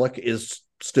is Pelech is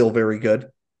still very good.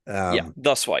 Yeah, Um,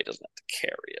 that's why he doesn't have to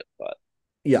carry it, but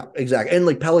yeah, exactly. And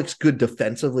like Pelech's good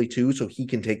defensively too, so he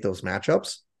can take those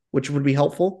matchups, which would be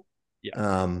helpful. yeah,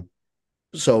 Um,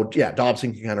 so yeah,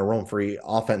 Dobson can kind of roam free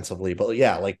offensively, but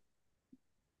yeah, like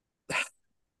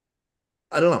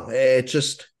I don't know. It's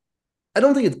just I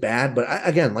don't think it's bad, but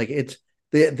again, like it's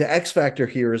the X factor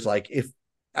here is like if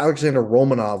Alexander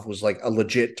Romanov was like a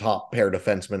legit top pair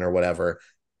defenseman or whatever,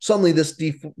 suddenly this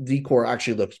decor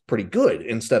actually looks pretty good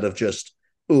instead of just,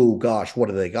 oh gosh, what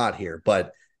do they got here?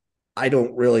 But I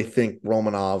don't really think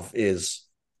Romanov is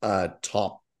a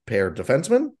top pair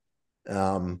defenseman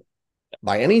um,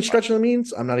 by or any by stretch of the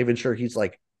means. I'm not even sure he's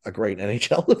like a great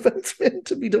NHL defenseman,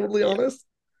 to be totally yeah, honest.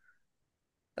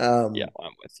 yeah, Um,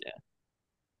 I'm with you.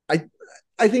 I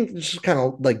I think just kind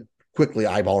of like quickly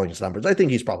eyeballing his numbers. I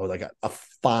think he's probably like a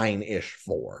fine-ish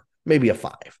four, maybe a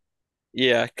five.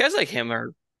 Yeah, guys like him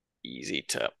are easy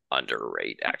to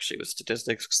underrate actually with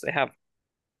statistics because they have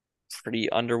pretty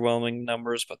underwhelming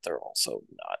numbers, but they're also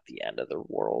not the end of the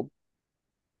world.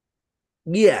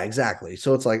 Yeah, exactly.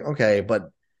 So it's like, okay, but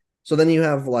so then you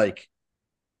have like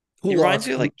He reminds Kulak.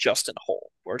 me of like Justin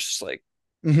Holt, where it's just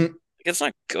Mhm. like it's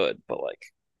not good, but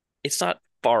like it's not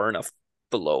far enough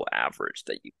below average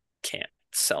that you can't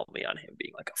sell me on him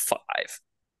being like a five.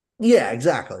 Yeah,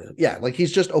 exactly. Yeah, like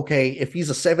he's just okay. If he's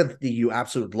a seventh D, you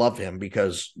absolutely love him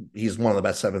because he's one of the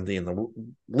best seventh D in the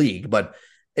league. But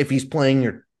if he's playing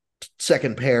your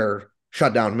second pair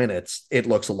shutdown minutes, it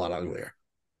looks a lot uglier.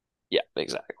 Yeah,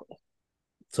 exactly.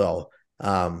 So,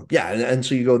 yeah, and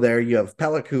so you go there. You have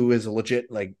Pellick, who is a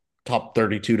legit like top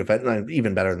 32 defense,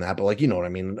 even better than that. But like you know what I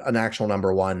mean, an actual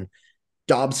number one.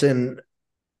 Dobson,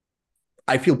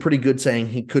 I feel pretty good saying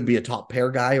he could be a top pair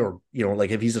guy, or you know,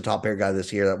 like if he's a top pair guy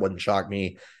this year, that wouldn't shock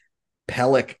me.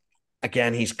 Pellick,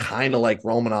 again, he's kind of like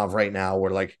Romanov right now,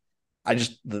 where like I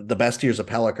just the best years of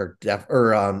Pellick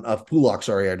are of Pulak,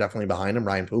 sorry, are definitely behind him.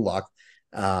 Ryan Pulak.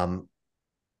 Um,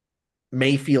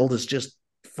 Mayfield is just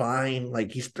fine.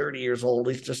 Like he's 30 years old.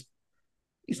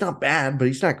 He's not bad, but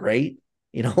he's not great.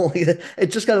 You know, it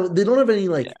just got they don't have any Yeah.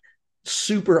 like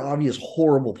super obvious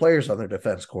horrible players on their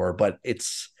defense core, but it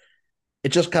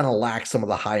just kind of lacks some of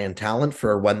the high end talent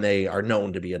for when they are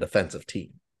known to be a defensive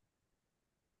team.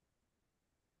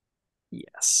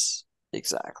 Yes,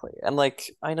 exactly. And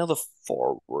like I know the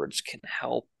forwards can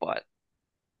help, but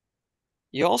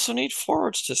you also need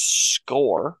forwards to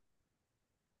score.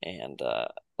 And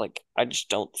like I just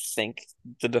don't think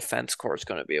the defense core is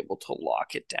going to be able to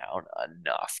lock it down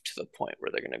enough to the point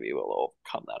where they're going to be able to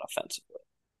overcome that offensively.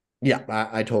 Yeah,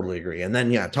 I totally agree. And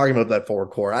then, yeah, talking about that forward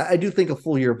core, I do think a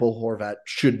full year Bull Horvat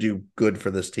should do good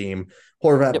for this team.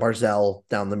 Horvat, Yep. Barzell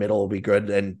down the middle will be good,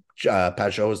 and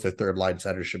Pajot as their third line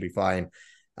center should be fine.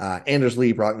 Anders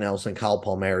Lee, Brock Nelson, Kyle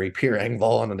Palmieri, Pierre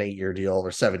Engvall on an 8-year deal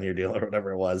or 7-year deal or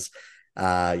whatever it was.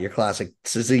 Your classic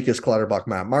Cizikas, Clutterbuck,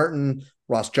 Matt Martin,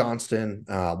 Ross Johnston,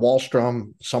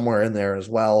 Wallstrom somewhere in there as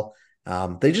well.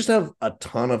 They just have a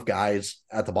ton of guys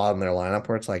at the bottom of their lineup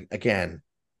where it's like, again,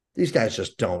 these guys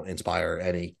just don't inspire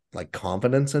any like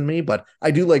confidence in me. But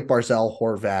I do like Barzell,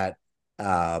 Horvat,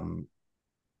 um,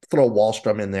 throw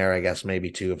Wallstrom in there, I guess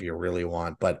maybe too if you really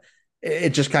want. But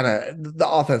it just kind of the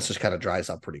offense just kind of dries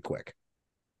up pretty quick.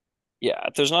 Yeah,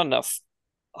 there's not enough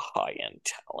high-end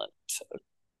talent to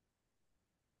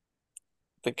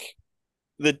like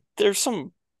there's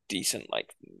some decent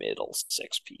like middle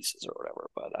six pieces or whatever,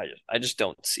 but I just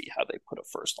don't see how they put a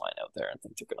first line out there and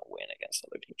think they're gonna win against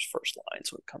other teams' first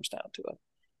lines when it comes down to it.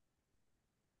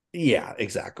 Yeah,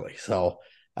 exactly. So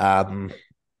um,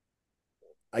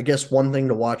 I guess one thing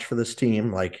to watch for this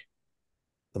team, like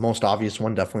the most obvious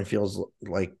one, definitely feels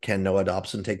like can Noah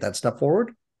Dobson take that step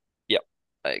forward? Yep,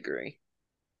 I agree.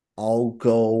 I'll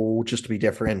go just to be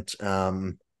different.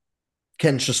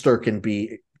 Ken Shesterkin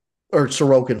be or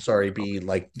Sorokin, sorry, be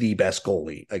like the best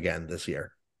goalie again this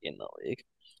year. In the league.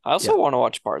 I also Yeah. want to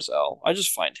watch Barzell. I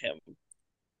just find him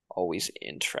always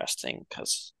interesting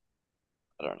because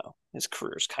I don't know. His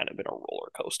career's kind of been a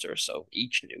roller coaster. So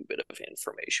each new bit of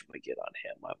information we get on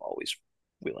him, I'm always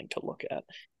willing to look at.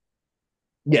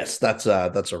 Yes, that's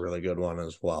a really good one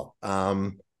as well.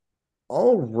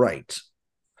 All right.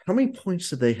 How many points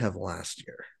did they have last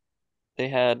year? They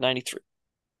had 93.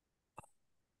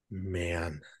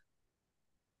 Man,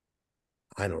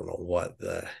 I don't know what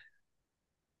the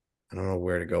I don't know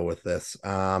where to go with this.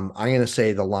 I'm gonna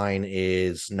say the line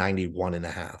is 91 and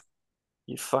a half.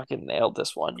 You fucking nailed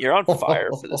this one. You're on fire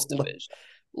for this division.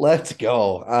 Let's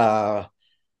go.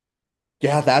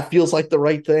 Yeah, that feels like the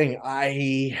right thing.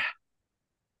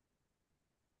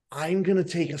 I'm gonna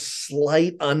take a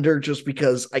slight under just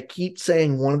because I keep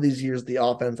saying one of these years the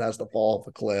offense has to fall off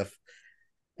a cliff.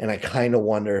 And I kind of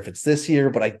wonder if it's this year,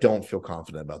 but I don't feel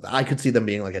confident about that. I could see them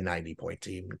being like a 90-point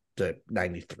team to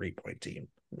 93-point team,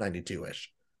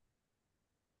 92-ish.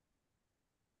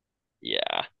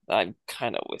 Yeah, I'm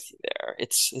kind of with you there.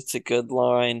 It's a good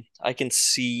line. I can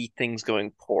see things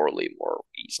going poorly more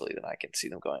easily than I can see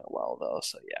them going well, though.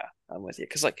 So yeah, I'm with you.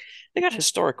 Because like they got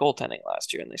historic goaltending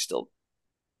last year and they still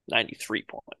 93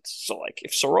 points. So like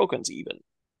if Sorokin's even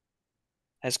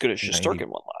as good as 90. Shesterkin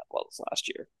was last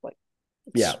year, like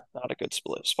it's Yeah. not a good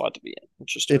spot to be in. If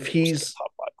Shesterkin was like he's a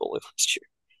top five goalie last year.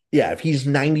 yeah, if he's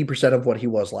 90% of what he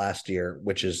was last year,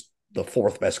 which is the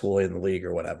fourth best goalie in the league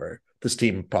or whatever, this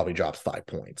team probably drops 5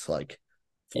 points, like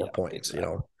Yeah, 4 points, you exactly.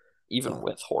 know. Even Um,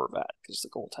 with Horvat, because the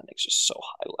goaltending's just so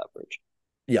high leverage.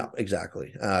 yeah,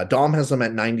 exactly. Dom has them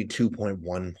at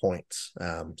 92.1 points.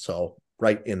 So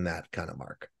right in that kind of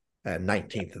mark and Yeah,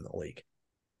 19th in the league,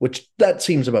 which that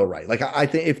seems about right. Like I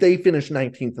think if they finish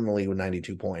 19th in the league with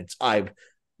 92 points,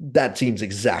 that seems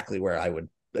exactly where I would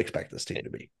expect this team to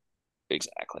be.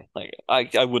 exactly.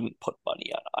 Like I wouldn't put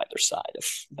money on either side of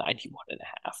 91 and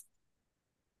a half.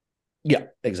 Yeah,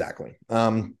 exactly.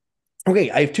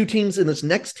 Okay, I have two teams in this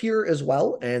next tier as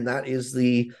well, and that is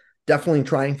the definitely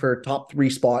trying for a top three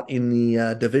spot in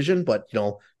the division. But,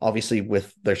 obviously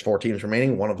with there's four teams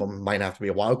remaining, one of them might have to be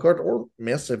a wild card or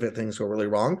miss if things go really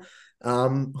wrong.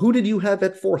 Who did you have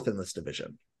at fourth in this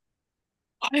division?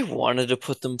 I wanted to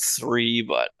put them three,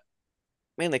 but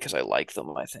mainly because I like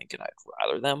them, I think, and I'd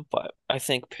rather them. But I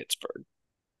think Pittsburgh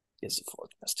is the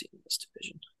fourth best team in this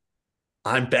division.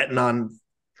 I'm betting on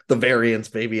the variance,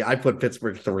 baby. I put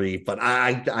Pittsburgh three, but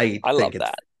I I think love it's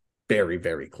that. very,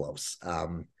 very close.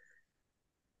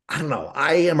 I don't know.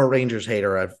 I am a Rangers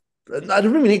hater. I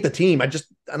don't even hate the team. I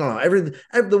don't know.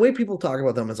 The way people talk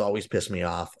about them has always pissed me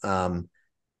off.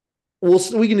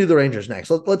 We can do the Rangers next.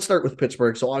 Let's start with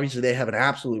Pittsburgh. So obviously they have an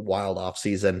absolutely wild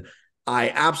offseason. I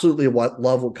absolutely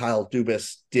love what Kyle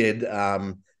Dubas did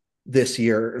this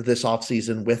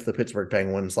offseason with the Pittsburgh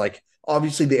Penguins. Like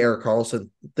obviously the Erik Karlsson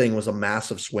thing was a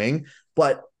massive swing,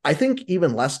 but I think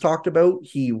even less talked about,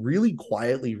 he really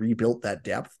quietly rebuilt that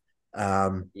depth.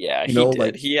 Yeah, You he know, did.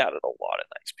 like He added a lot of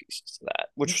nice pieces to that,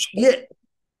 which was yeah, horrible.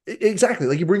 exactly.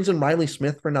 Like he brings in Riley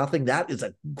Smith for nothing. That is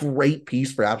a great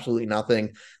piece for absolutely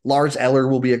nothing. Lars Eller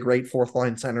will be a great fourth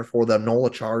line center for them. Noel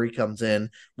Acciari comes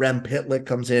in. Rem Pitlick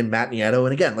comes in. Matt Nieto.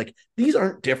 And again, like these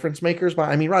aren't difference makers. But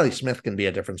I mean, Riley Smith can be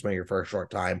a difference maker for a short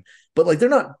time. But like they're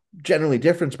not generally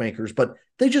difference makers. But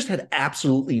they just had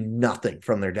absolutely nothing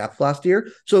from their depth last year.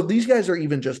 So if these guys are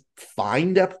even just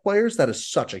fine depth players, that is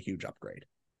such a huge upgrade.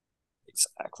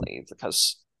 Exactly,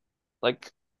 because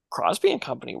like Crosby and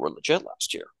company were legit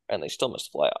last year, and they still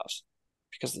missed the playoffs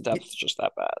because the depth is just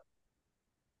that bad.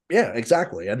 Yeah,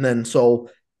 exactly. And then so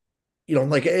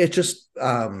like it just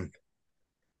and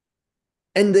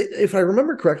if I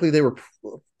remember correctly, they were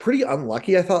pretty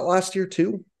unlucky, I thought, last year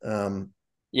too.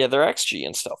 Yeah, their XG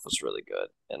and stuff was really good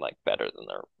and like better than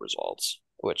their results,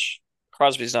 which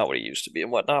Crosby's not what he used to be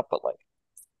and whatnot, but like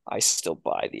I still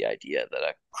buy the idea that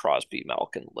a Crosby,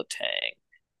 Malkin, Letang,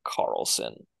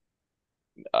 Carlson,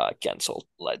 Gensel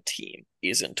led team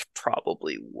isn't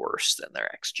probably worse than their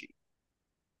XG.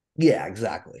 Yeah,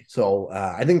 exactly. So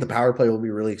I think the power play will be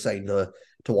really exciting to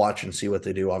watch and see what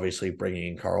they do. Obviously, bringing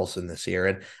in Carlson this year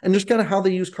and just kind of how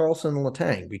they use Carlson and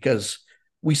Letang, because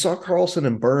we saw Carlson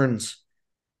and Burns.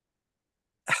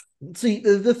 See,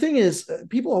 the thing is,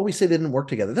 people always say they didn't work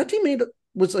together. That teammate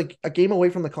was like a game away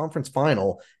from the conference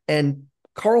final, and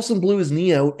Carlson blew his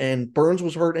knee out, and Burns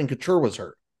was hurt, and Couture was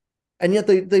hurt. And yet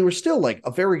they were still like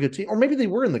a very good team, or maybe they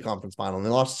were in the conference final and they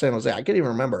lost to San Jose. I can't even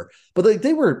remember, but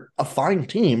they were a fine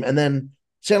team. And then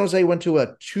San Jose went to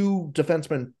a two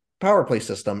defenseman power play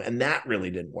system, and that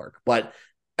really didn't work. But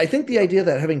I think the idea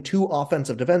that having two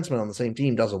offensive defensemen on the same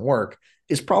team doesn't work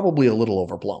is probably a little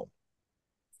overblown.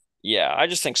 Yeah, I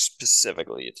just think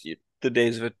specifically the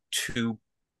days of a two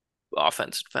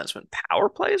offensive defenseman power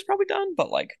play is probably done, but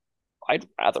like I'd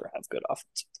rather have good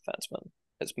offensive defensemen,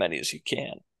 as many as you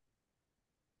can.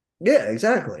 Yeah,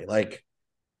 exactly. Like,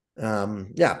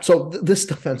 yeah. So this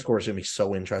defense core is going to be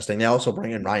so interesting. They also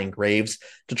bring in Ryan Graves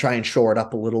to try and shore it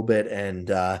up a little bit and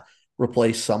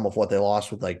replace some of what they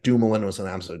lost with. Like Dumoulin was an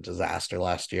absolute disaster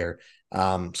last year.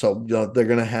 So they're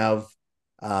going to have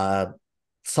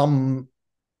some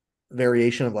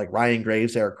variation of like Ryan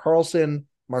Graves, Erik Karlsson,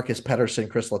 Marcus Pettersson,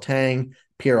 Chris Letang,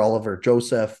 Pierre-Olivier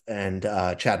Joseph, and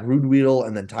Chad Ruhwedel,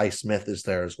 and then Ty Smith is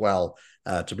there as well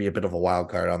to be a bit of a wild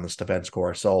card on this defense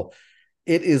core. So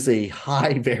it is a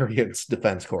high variance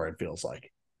defense core, it feels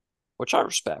like. Which I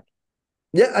respect.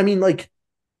 Yeah, I mean, like,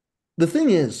 the thing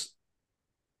is,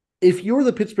 if you're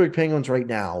the Pittsburgh Penguins right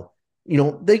now,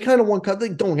 they kind of won cup.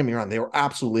 Don't get me wrong, they were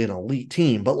absolutely an elite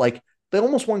team, but like they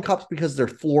almost won cups because their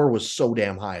floor was so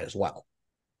damn high as well.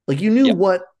 Like you knew Yeah,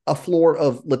 what a floor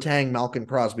of Letang, Malkin,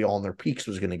 Crosby all in their peaks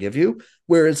was going to give you.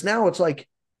 Whereas now it's like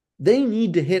they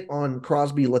need to hit on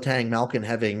Crosby, Letang, Malkin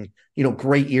having,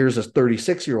 great years as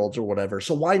 36-year-olds or whatever.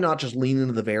 So why not just lean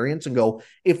into the variance and go,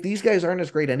 if these guys aren't as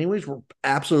great anyways, we're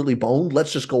absolutely boned.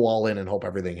 Let's just go all in and hope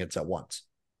everything hits at once.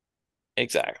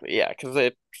 exactly. Yeah,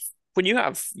 because when you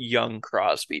have young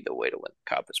Crosby, the way to win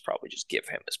the cup is probably just give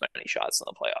him as many shots in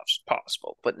the playoffs as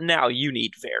possible. But now you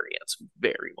need variance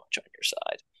very much on your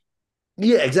side.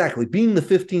 Yeah, exactly. Being the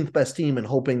 15th best team and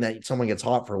hoping that someone gets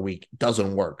hot for a week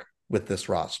doesn't work with this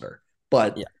roster.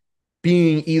 But Yeah,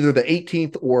 being either the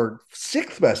 18th or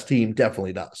sixth best team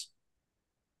definitely does.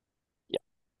 yeah,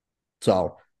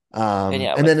 So, and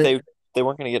yeah, and like then they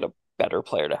weren't going to get a better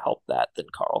player to help that than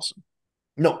Carlson.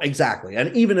 no, exactly.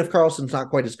 And even if Carlson's not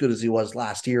quite as good as he was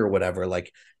last year or whatever,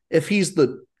 like if he's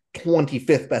the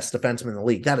 25th best defenseman in the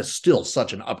league, that is still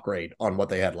such an upgrade on what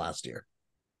they had last year.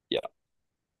 Yeah,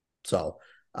 So,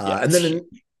 yeah, and it's then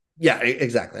huge. Yeah,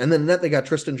 exactly. And then net they got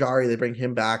Tristan Jarry. They bring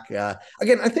him back.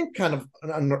 Again, I think kind of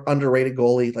an underrated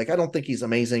goalie. Like I don't think he's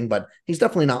amazing, but he's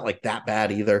definitely not like that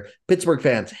bad either. Pittsburgh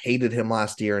fans hated him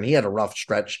last year, and he had a rough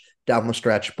stretch down the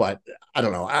stretch. But I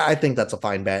don't know. I think that's a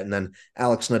fine bet. And then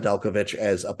Alex Nedeljkovic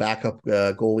as a backup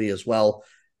goalie as well.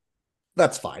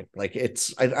 That's fine. Like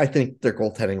I think their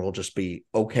goaltending will just be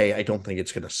okay. I don't think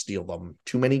it's going to steal them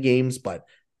too many games, but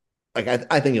like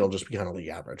I think it'll just be kind of league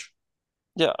average.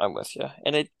 Yeah, I'm with you.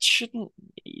 And it shouldn't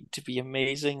need to be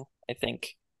amazing. I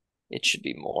think it should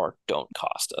be more don't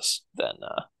cost us than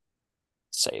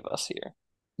save us here.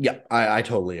 Yeah, I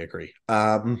totally agree.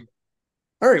 All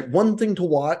right, one thing to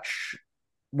watch.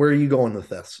 Where are you going with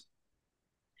this?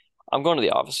 I'm going to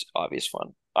the obvious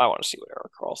one. I want to see what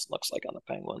Erik Karlsson looks like on the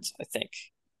Penguins. I think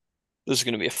this is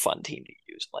going to be a fun team to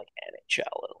use, like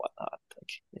NHL and whatnot. Like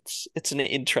it's an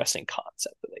interesting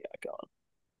concept that they got going.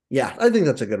 Yeah, I think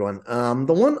that's a good one.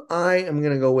 The one I am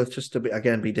going to go with just to be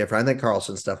again be different. I think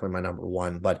Karlsson's definitely my number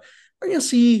one, but I'm going to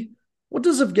see what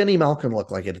does Evgeny Malkin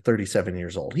look like at 37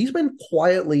 years old. He's been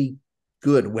quietly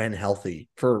good when healthy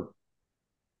for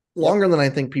Yep. longer than I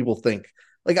think people think.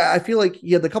 Like I feel like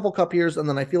he had the couple cup years, and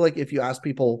then I feel like if you ask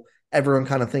people, everyone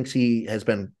kind of thinks he has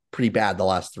been pretty bad the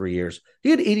last 3 years. He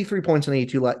had 83 points in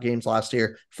 82 games last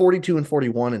year, 42 and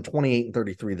 41, and 28 and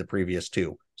 33 the previous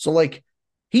two. So like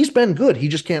he's been good. He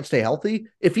just can't stay healthy.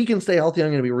 If he can stay healthy, I'm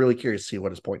going to be really curious to see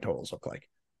what his point totals look like.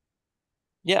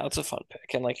 Yeah, it's a fun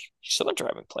pick. And like he's still been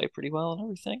driving play pretty well and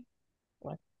everything.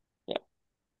 Like, yeah.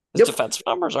 His Yep. defensive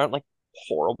numbers aren't like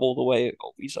horrible the way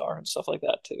Ovi's are and stuff like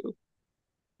that too.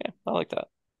 Yeah, I like that.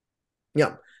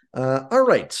 Yeah. All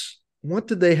right. What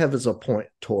did they have as a point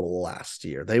total last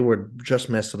year? They were just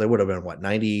missed, so they would have been what,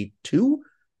 92?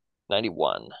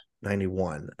 91.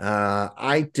 91.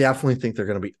 I definitely think they're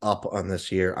going to be up on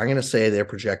this year. I'm going to say they're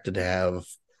projected to have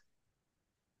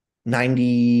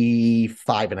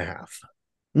 95 and a half.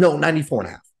 No, 94 and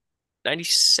a half.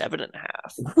 97 and a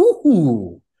half.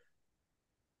 Woo-hoo.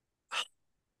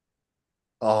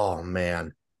 Oh,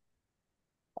 man.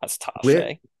 That's tough, Where,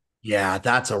 eh? yeah,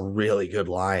 that's a really good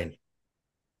line.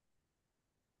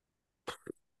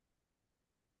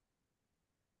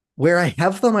 Where I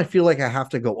have them, I feel like I have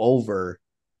to go over.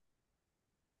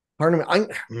 Part of me,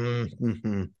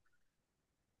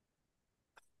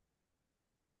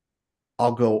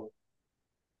 I'll go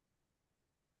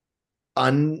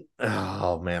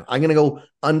oh man, I'm gonna go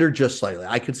under just slightly.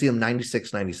 I could see them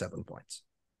 96, 97 points.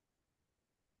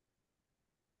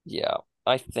 Yeah,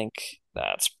 I think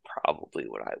that's probably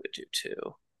what I would do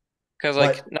too. Because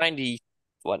like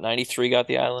But 93 got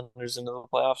the Islanders into the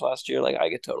playoffs last year. Like I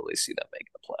could totally see them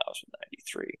making the playoffs with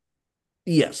 93.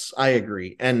 yes, I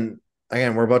agree. And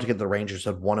again, we're about to get the Rangers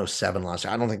at 107 last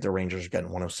year. I don't think the Rangers are getting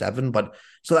 107, but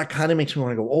so that kind of makes me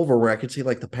want to go over where I could see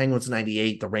like the Penguins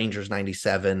 98, the Rangers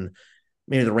 97,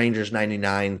 maybe the Rangers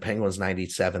 99, Penguins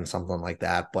 97, something like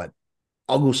that. But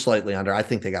I'll go slightly under. I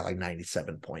think they got like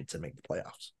 97 points and make the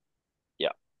playoffs. Yeah,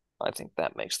 I think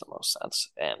that makes the most sense.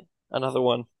 And another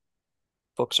one,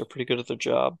 books are pretty good at their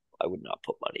job. I would not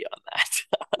put money on that.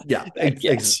 Yeah, That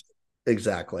guess.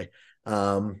 exactly.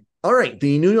 All right,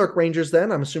 the New York Rangers.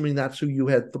 Then I'm assuming that's who you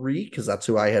had three because that's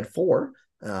who I had four.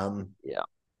 Yeah.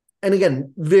 And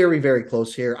again, very very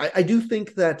close here. I do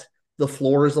think that the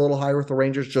floor is a little higher with the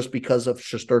Rangers just because of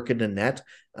Shesterkin and net.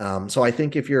 So I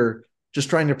think if you're just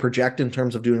trying to project in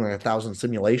terms of doing like 1,000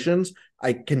 simulations,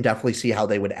 I can definitely see how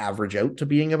they would average out to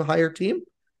being a higher team.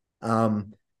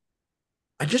 Um,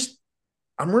 I just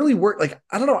I'm really worried. Like,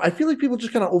 I don't know. I feel like people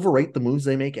just kind of overrate the moves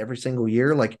they make every single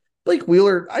year. Like Blake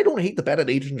Wheeler, I don't hate the bet at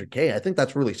 800K. I think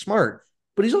that's really smart,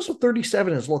 but he's also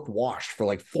 37 and has looked washed for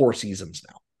like 4 seasons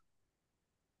now.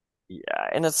 Yeah,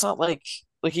 and it's not like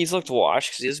he's looked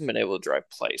washed because he hasn't been able to drive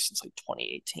play since like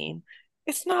 2018.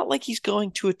 It's not like he's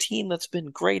going to a team that's been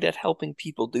great at helping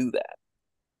people do that.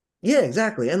 Yeah,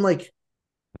 exactly. And like,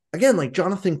 again, like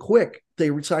Jonathan Quick, they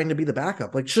signed to be the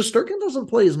backup. Like, Shesterkin doesn't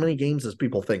play as many games as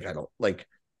people think. I don't like,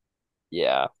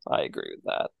 Yeah, I agree with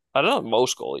that. I don't know.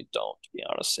 Most goalies don't, to be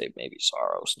honest. Save maybe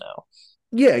Saros now.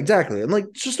 yeah, exactly. And like,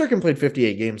 Shesterkin played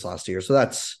 58 games last year. So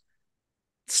that's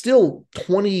still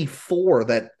 24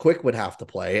 that Quick would have to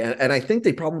play. And I think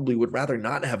they probably would rather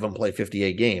not have him play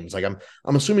 58 games. Like I'm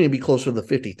assuming it'd be closer to the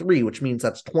 53, which means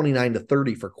that's 29 to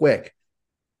 30 for Quick.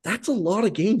 That's a lot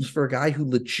of games for a guy who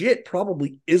legit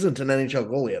probably isn't an NHL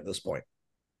goalie at this point.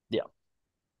 Yeah,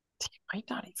 might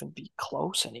not even be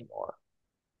close anymore.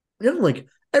 You know, like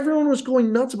everyone was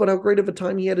going nuts about how great of a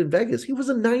time he had in Vegas. He was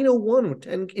a 901 with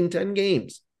 10 in 10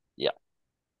 games. Yeah,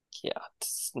 yeah,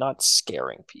 it's not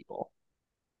scaring people.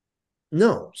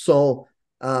 No. So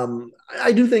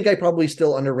I do think I probably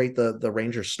still underrate the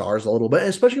Rangers stars a little bit,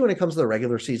 especially when it comes to the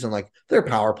regular season. Like their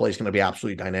power play is going to be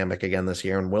absolutely dynamic again this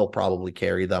year and will probably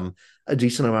carry them a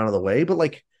decent amount of the way. But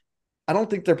like, I don't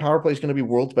think their power play is going to be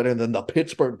worlds better than the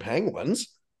Pittsburgh Penguins.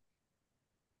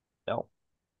 No,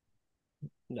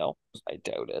 no, I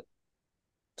doubt it.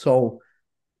 So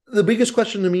the biggest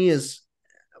question to me is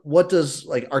what does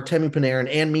like Artemi Panarin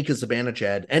and Mika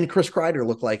Zibanejad and Chris Kreider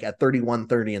look like at 31,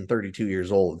 30, and 32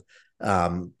 years old?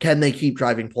 Can they keep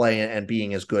driving play and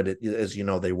being as good as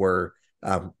they were?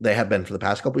 They have been for the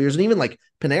past couple of years, and even like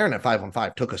Panarin at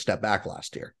 5-on-5 took a step back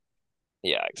last year.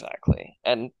 Yeah, exactly.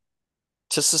 And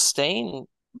to sustain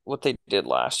what they did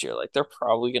last year, like they're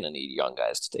probably going to need young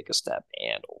guys to take a step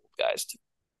and old guys to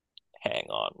hang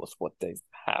on with what they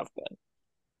have been,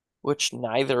 which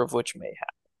neither of which may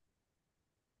happen.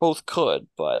 Both could,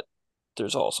 but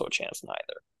there's also a chance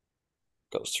neither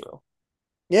goes through.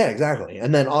 Yeah, exactly.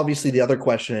 And then obviously the other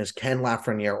question is, can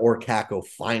Lafreniere or Kakko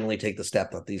finally take the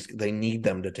step that they need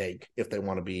them to take if they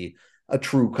want to be a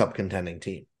true cup contending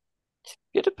team? If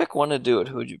you had to pick one to do it,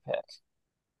 who would you pick?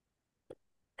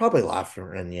 Probably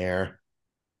Lafreniere.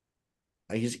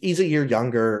 He's a year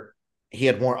younger. He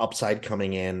had more upside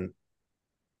coming in,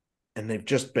 and they've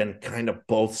just been kind of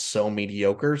both so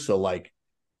mediocre. So like,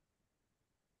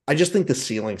 I just think the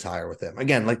ceiling's higher with him.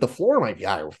 Again, like the floor might be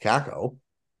higher with Kakko.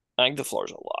 I think the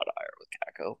floor's a lot higher with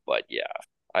Kakko, but yeah,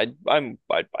 I'd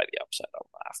buy the upside on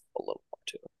Laugh a little more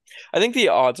too. I think the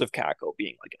odds of Kakko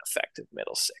being like an effective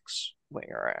middle six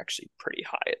winger are actually pretty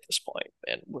high at this point,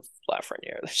 and with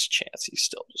Lafreniere, there's a chance he's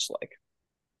still just like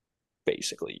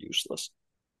basically useless.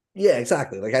 Yeah,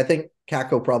 exactly. Like I think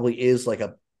Kakko probably is like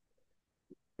a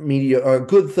a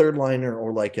good third liner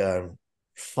or like a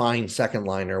fine second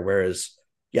liner. Whereas,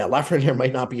 yeah, Lafreniere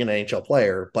might not be an NHL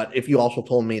player, but if you also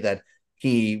told me that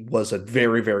he was a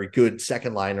very, very good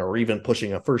second liner or even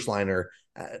pushing a first liner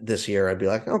this year, I'd be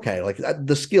like, okay, like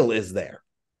the skill is there.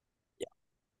 Yeah,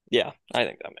 yeah, I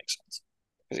think that makes sense.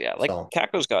 Because yeah, like So,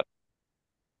 Kakko's got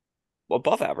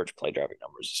above average play driving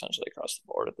numbers essentially across the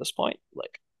board at this point.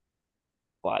 Like,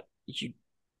 but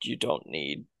you don't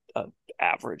need an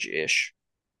average-ish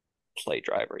play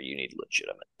driver. You need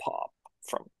legitimate pop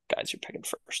from guys you're picking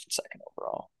first and second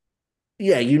overall.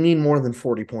 yeah, you need more than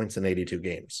 40 points in 82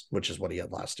 games, which is what he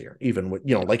had last year. Even with,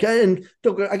 Yeah, like, and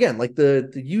again, like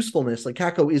the usefulness, like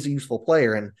Kakko is a useful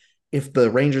player. And if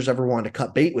the Rangers ever wanted to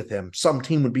cut bait with him, some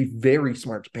team would be very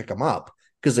smart to pick him up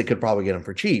because they could probably get him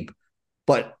for cheap.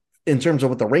 But in terms of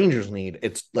what the Rangers need,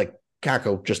 it's like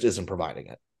Kakko just isn't providing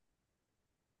it.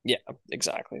 yeah,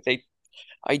 exactly. They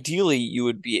ideally you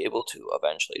would be able to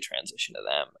eventually transition to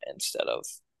them instead of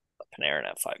Panarin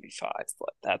at 5v5,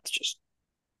 but that's just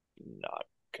not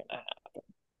gonna happen.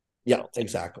 I Yeah, don't think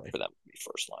exactly. for them to be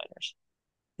first liners.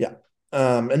 Yeah.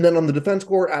 And then on the defense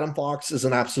core, Adam Fox is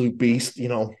an absolute beast.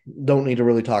 Don't need to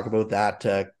really talk about that.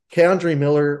 K'Andre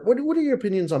Miller, what are your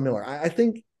opinions on Miller? I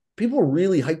think people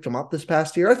really hyped him up this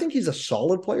past year. I think he's a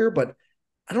solid player, but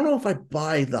I don't know if I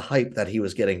buy the hype that he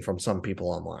was getting from some people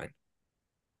online.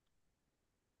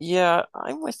 Yeah,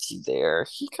 I'm with you there.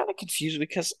 He kind of confused me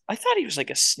because I thought he was like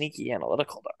a sneaky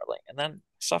analytical darling, and then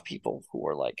I saw people who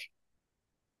were like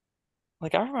I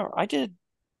remember I did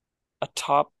a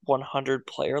top 100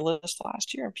 player list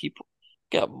last year, and people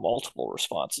got multiple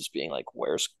responses being like,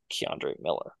 "Where's K'Andre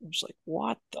Miller?" I was like,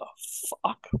 "What the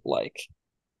fuck?" Like,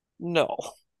 no,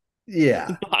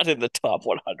 Yeah. not in the top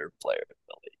 100 players in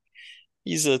the league.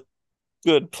 He's a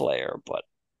good player, but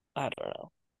I don't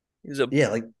know. He's a Yeah,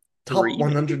 like top three, maybe.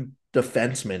 100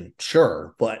 defensemen,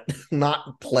 sure, but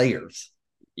not players.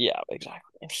 Yeah,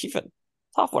 exactly. And even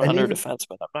top And 100 even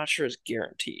defenseman, I'm not sure is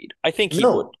guaranteed. I think he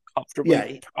would no, comfortably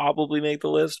yeah, probably make the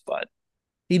list, but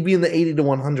he'd be in the 80 to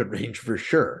 100 range for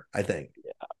sure, I think.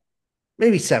 yeah,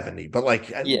 Maybe 70, but like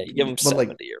yeah, you give him but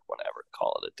like 70 or whatever,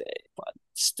 call it a day, but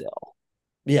still.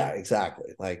 yeah,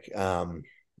 exactly. Like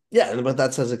yeah, but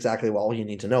that says exactly what all you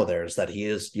need to know there is that he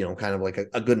is, kind of like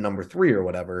a good number three or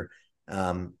whatever.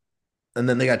 Um and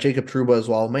then they got Jacob Trouba as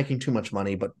well, making too much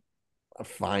money, but a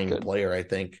fine Good. player, I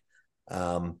think.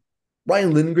 Um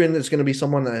Ryan Lindgren is going to be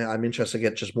someone I'm interested to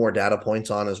get just more data points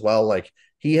on as well. Like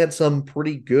he had some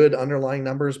pretty good underlying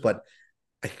numbers, but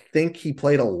I think he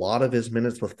played a lot of his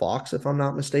minutes with Fox, if I'm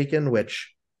not mistaken,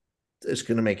 which is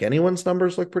going to make anyone's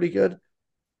numbers look pretty good.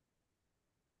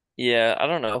 Yeah, I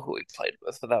don't know who he played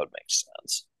with, but that would make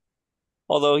sense.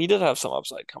 Although he did have some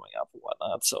upside coming up and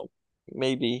whatnot, so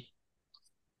maybe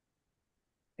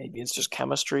it's just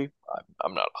chemistry.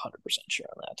 I'm not 100% sure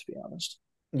on that, to be honest.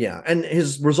 Yeah, and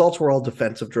his results were all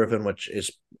defensive driven, which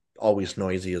is always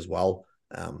noisy as well.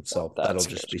 Well, So that that'll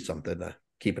just scares be me. something to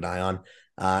keep an eye on.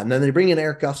 And then they bring in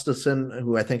Eric Gustafson,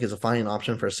 who I think is a fine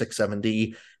option for a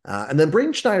 6-7D. And then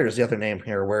Braden Schneider is the other name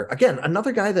here, where, again,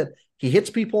 another guy that he hits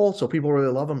people, so people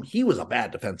really love him. He was a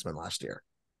bad defenseman last year.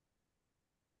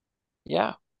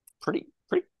 Yeah, pretty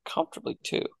comfortably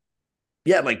too.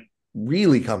 Yeah, like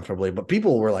really comfortably. But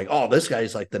people were like, oh, this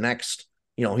guy's like the next,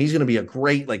 he's going to be a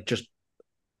great, like just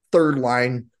third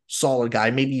line solid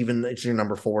guy. Maybe even it's your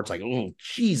number four. It's like, oh,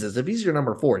 Jesus, if he's your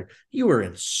number four, you are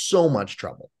in so much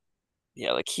trouble.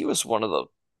 Yeah, like he was one of the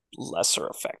lesser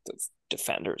effective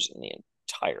defenders in the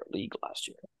entire league last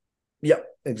year. Yep,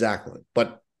 exactly.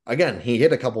 But again, he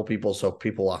hit a couple people, so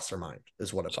people lost their mind,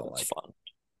 is what it So felt it's like. fun.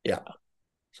 Yeah.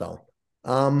 So,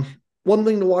 one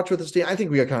thing to watch with this team, I think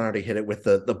we kind of already hit it with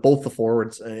the both the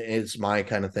forwards is my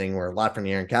kind of thing where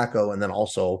Lafreniere and Kakko, and then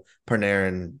also Pernier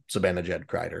and Zibanejad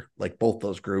Kreider. Like both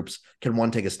those groups can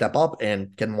one take a step up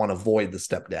and can one avoid the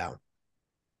step down.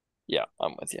 Yeah,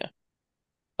 I'm with you.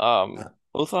 Uh,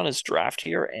 Both on his draft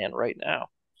here and right now.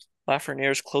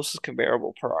 Lafreniere's closest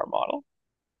comparable per our model,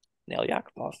 Nail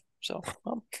Yakupov. So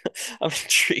I'm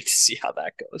intrigued to see how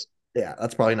that goes. yeah,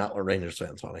 that's probably not what Rangers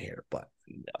fans want to hear, but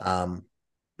No.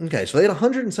 okay, so they had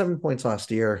 107 points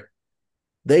last year.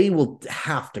 They will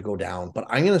have to go down, but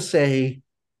I'm going to say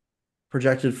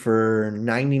projected for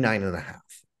 99 and a half.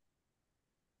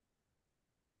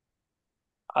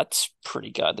 That's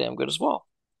pretty goddamn good as well.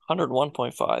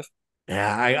 101.5.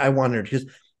 Yeah, I wondered because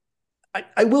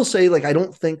I will say, like, I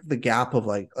don't think the gap of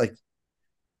like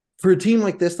for a team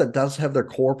like this that does have their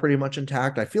core pretty much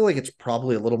intact, I feel like it's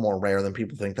probably a little more rare than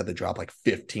people think that they drop like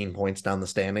 15 points down the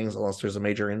standings unless there's a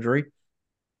major injury.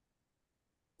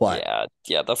 But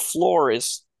Yeah, the floor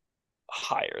is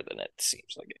higher than it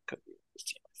seems like it could be with this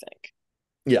team, I think.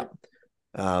 yeah,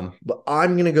 but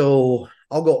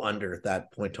I'll go under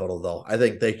that point total though. I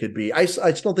think they could be, I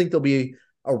still think they'll be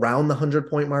around the 100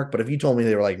 point mark, but if you told me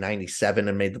they were like 97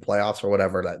 and made the playoffs or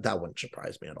whatever, that wouldn't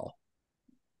surprise me at all.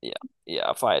 Yeah,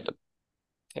 yeah. If I had to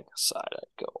pick a side,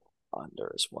 I'd go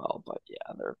under as well. But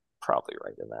yeah, they're probably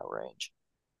right in that range.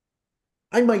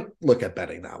 I might look at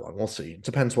betting that one. We'll see. It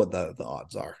depends what the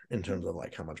odds are in terms of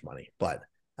like how much money. But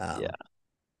Yeah.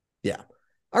 yeah.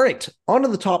 All right. On to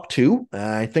the top two.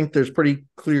 I think there's pretty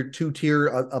clear two-tier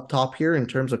up top here in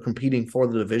terms of competing for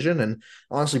the division. And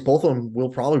honestly, both of them will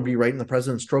probably be right in the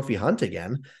President's Trophy hunt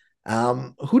again.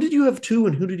 Who did you have two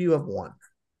and who did you have one?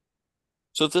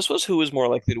 So if this was who was more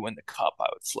likely to win the cup, I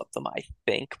would flip them, I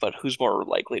think. But who's more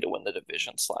likely to win the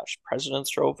division slash President's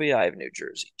Trophy? I have New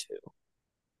Jersey too.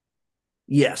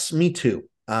 Yes, me too.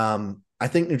 I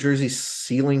think New Jersey's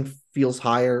ceiling feels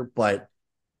higher, but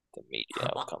The media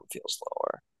outcome feels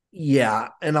lower. yeah,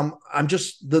 and I'm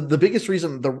just the biggest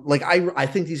reason I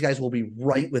think these guys will be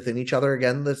right within each other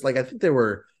again. This like I think they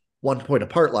were 1 point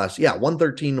apart last. Yeah,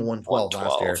 113 to 112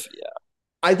 last year. 112, yeah.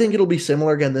 I think it'll be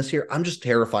similar again this year. I'm just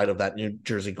terrified of that New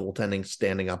Jersey goaltending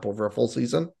standing up over a full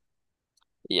season.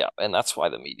 Yeah, and that's why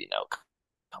the median outcome.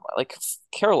 Like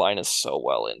Carolina is so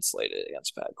well insulated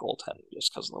against bad goaltending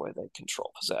just because of the way they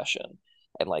control possession,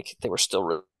 and like they were still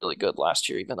really good last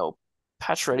year, even though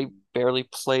Pacioretty barely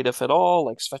played if at all.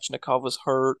 Like Svechnikov was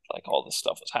hurt, like all this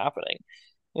stuff was happening,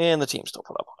 and the team still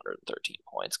put up 113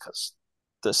 points because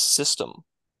the system,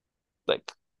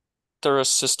 like they're a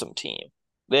system team.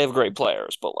 They have great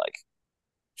players, but like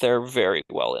they're very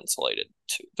well insulated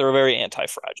too. They're a very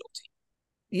anti-fragile team.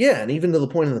 Yeah, and even to the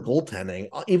point of the goaltending,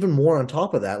 even more on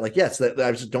top of that, like yes,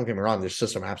 don't get me wrong, their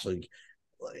system absolutely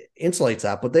insulates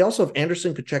that, but they also have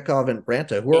Anderson, Kochetkov, and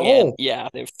Branta, who are And all yeah,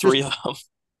 they have just three of them.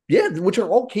 yeah, which are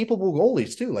all capable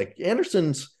goalies too. Like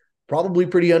Anderson's probably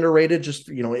pretty underrated. Just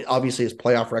obviously his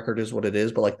playoff record is what it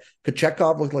is, but like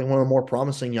Kochetkov looked like one of the more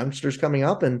promising youngsters coming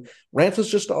up, and Ranta's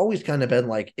just always kind of been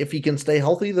like, if he can stay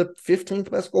healthy, the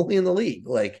 15th best goalie in the league.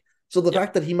 Like, so the Yeah,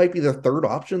 fact that he might be their third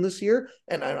option this year,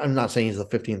 and I'm not saying he's the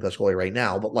 15th best goalie right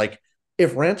now, but like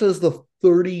if Ranta is the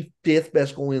 35th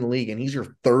best goalie in the league and he's your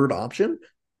third option,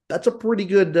 that's a pretty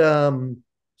good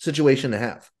situation to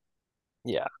have.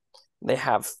 yeah. They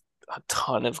have a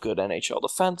ton of good NHL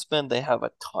defensemen. They have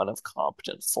a ton of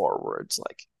competent forwards.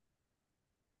 Like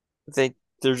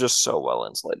they're just so well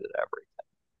insulated every.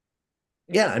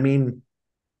 Yeah, I mean,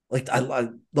 like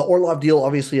the Orlov deal,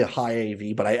 obviously a high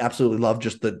AV, but I absolutely love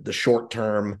just the short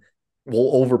term.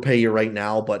 We'll overpay you right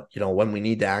now, but when we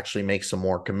need to actually make some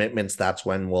more commitments, that's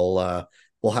when we'll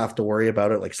have to worry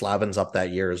about it. Like Slavin's up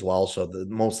that year as well, so the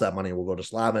most of that money will go to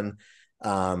Slavin.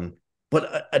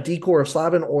 But a decor of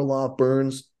Slavin, Orlov,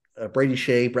 Burns, Brady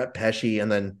Shea, Brett Pesce,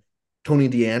 and then Tony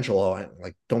DeAngelo.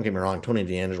 Like, don't get me wrong, Tony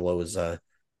DeAngelo is a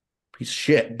piece of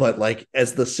shit, but like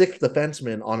as the sixth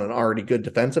defenseman on an already good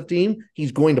defensive team,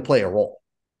 he's going to play a role.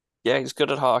 Yeah, he's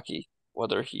good at hockey.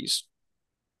 Whether he's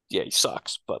yeah, he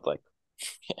sucks, but like,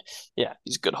 yeah,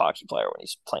 he's a good hockey player when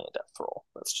he's playing a depth role.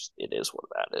 That's just it is what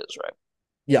that is, right?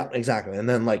 Yeah, exactly. And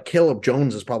then like Caleb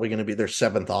Jones is probably going to be their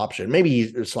seventh option. Maybe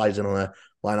he slides into the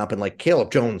lineup, and like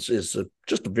Caleb Jones is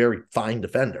just a very fine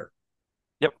defender.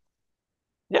 Yep.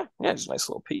 Yeah, yeah, he's a nice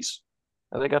little piece.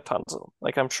 And they got tons of them.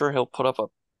 Like I'm sure he'll put up a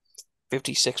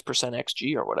 56%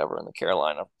 XG or whatever in the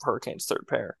Carolina Hurricanes third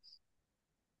pair.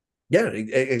 Yeah,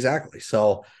 exactly.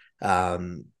 So,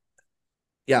 um,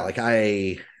 yeah, like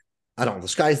I don't know. The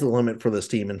sky's the limit for this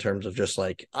team in terms of just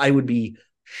like I would be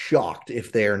shocked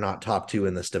if they're not top two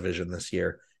in this division this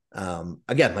year.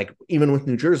 Again, like even with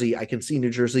New Jersey, I can see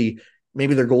New Jersey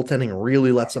maybe their goaltending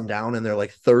really lets them down and they're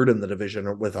like third in the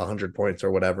division with 100 points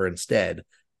or whatever instead.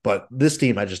 But this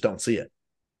team, I just don't see it.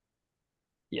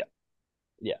 Yeah,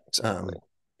 yeah, exactly. Um,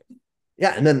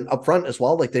 yeah, and then up front as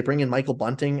well, like they bring in Michael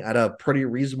Bunting at a pretty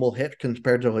reasonable hit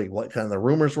compared to like what kind of the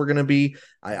rumors were going to be.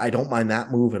 I don't mind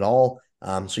that move at all.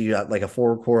 So you got like a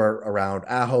forward core around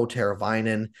Aho,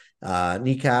 Teravainen,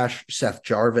 Nikash, Seth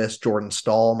Jarvis, Jordan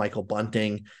Stahl, Michael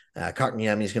Bunting,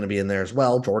 Kotkaniemi's going to be in there as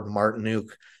well. Jordan Martinuk.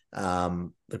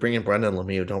 They bring in Brendan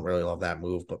Lemieux. Don't really love that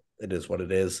move, but it is what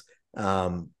it is.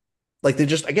 Like they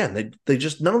just again they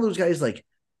just none of those guys like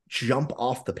jump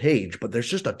off the page, but there's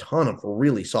just a ton of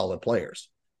really solid players.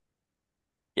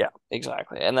 Yeah,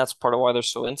 exactly. And that's part of why they're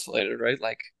so insulated, right?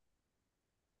 Like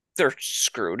they're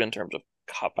screwed in terms of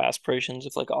cup aspirations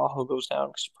if like Aho goes down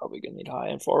because you're probably gonna need high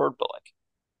end forward, but like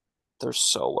they're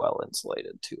so well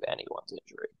insulated to anyone's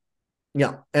injury.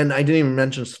 Yeah, and I didn't even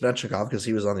mention Svechnikov because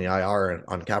he was on the IR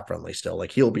on Cap Friendly still.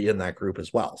 Like he'll be in that group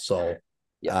as well. So,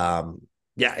 Yeah.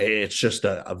 yeah, it's just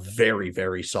a very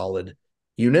very solid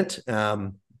unit.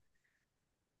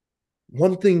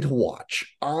 One thing to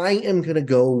watch. I am gonna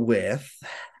go with.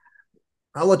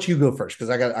 I'll let you go first because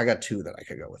I got two that I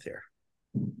could go with here.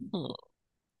 Hmm.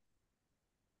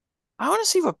 I want to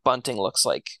see what Bunting looks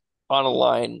like on a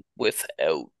line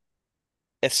without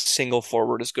a single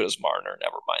forward as good as Marner,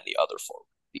 never mind the other forward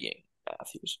being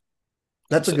Matthews.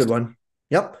 That's a good Consistent. one.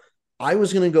 Yep. I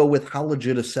was gonna go with how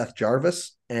legit is Seth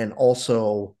Jarvis and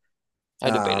also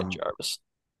I debated um Jarvis.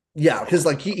 yeah, because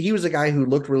like he was a guy who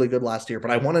looked really good last year,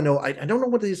 but I want to know I don't know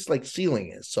what his like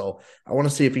ceiling is. So I want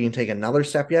to see if he can take another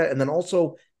step yet. And then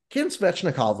also can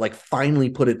Svechnikov like finally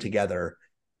put it together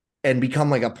and become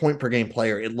like a point per game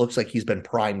player? It looks like he's been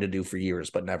primed to do for years,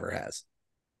 but never has.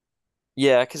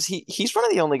 Yeah, because he's one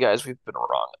of the only guys we've been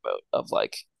wrong about of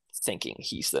like thinking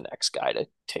he's the next guy to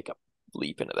take a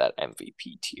leap into that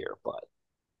MVP tier, but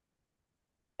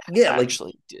Yeah, like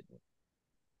actually didn't.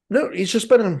 no, he's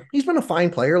been a fine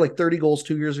player. Like 30 goals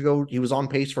 2 years ago. He was on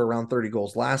pace for around 30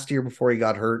 goals last year before he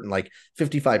got hurt, and like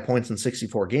 55 points in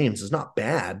 64 games is not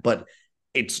bad, but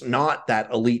it's not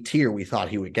that elite tier we thought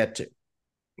he would get to.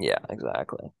 Yeah,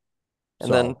 exactly.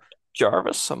 And then So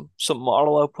Jarvis, some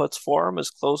model outputs for him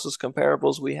as close as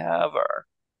comparables we have are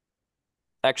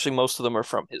actually most of them are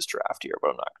from his draft year, but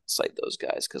I'm not going to cite those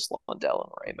guys because Lundell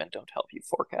and Raymond don't help you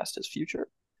forecast his future.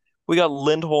 We got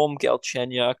Lindholm,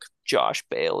 Galchenyuk, Josh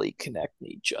Bailey,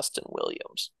 Konechny, Justin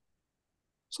Williams.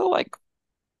 So like,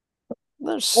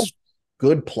 there's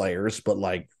good players, but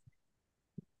like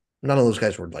none of those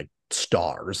guys were like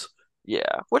stars.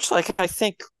 yeah, which like I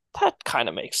think that kind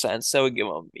of makes sense. That would give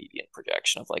him a median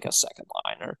projection of like a second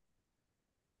liner.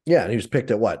 Yeah, and he was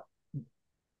picked at what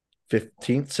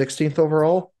 15th, 16th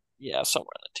overall. Yeah,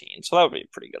 somewhere in the teens. So that would be a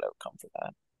pretty good outcome for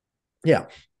that. Yeah,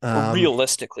 A um,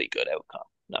 realistically good outcome,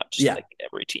 not just yeah, like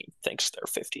every team thinks their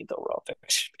 15th overall pick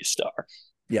should be a star.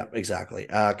 yeah,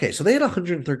 exactly. Okay, so they had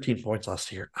 113 points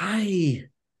last year. I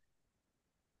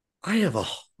have a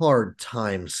hard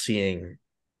time seeing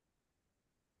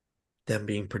them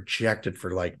being projected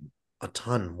for like a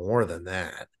ton more than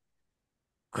that.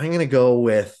 I'm going to go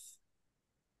with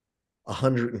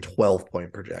 112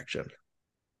 point projection.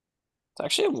 It's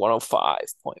actually a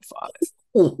 105.5.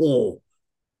 Oh,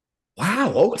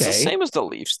 wow. It's the Okay. same as the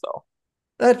Leafs, though.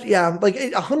 That, yeah, like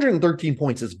 113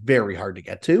 points is very hard to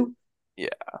get to. Yeah.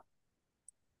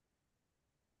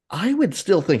 I would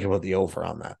still think about the over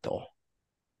on that, though.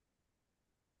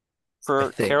 I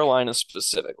For think Carolina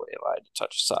specifically, if I had to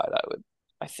touch aside,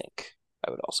 I think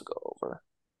I would also go over.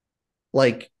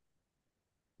 like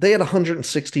they had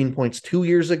 116 points 2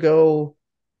 years ago.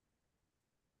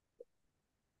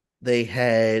 They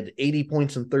had 80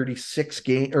 points in 36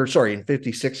 games, or sorry, in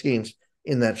 56 games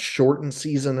in that shortened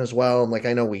season as well. And like,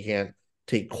 I know we can't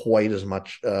take quite as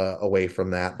much away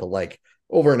from that, but like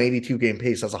over an 82 game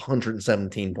pace, that's a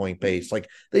 117 point pace. Like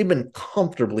they've been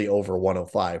comfortably over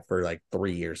 105 for like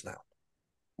 3 years now.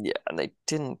 Yeah, and they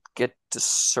didn't get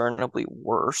discernibly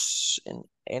worse in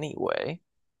any way,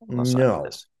 unless I'm No,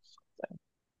 missing something.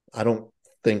 I don't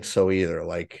think so either.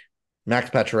 Like Max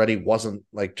Pacioretty wasn't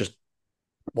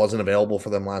available for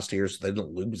them last year, so they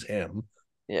didn't lose him.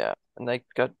 Yeah, and they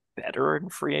got better in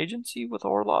free agency with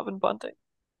Orlov and Bunting.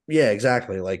 Yeah,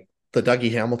 exactly. Like the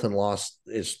Dougie Hamilton loss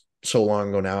is so long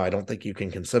ago now. I don't think you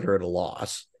can consider it a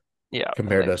loss Yeah, and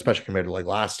compared to, they especially compared to like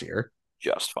last year.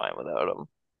 just fine without him.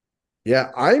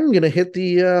 Yeah, I'm gonna hit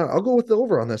the. I'll go with the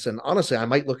over on this, and honestly, I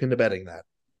might look into betting that.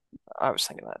 I was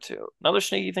thinking that too. Another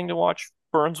sneaky thing to watch.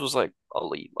 Burns was like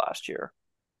elite last year,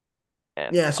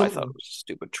 and Yeah, I thought so it was a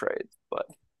stupid trade, but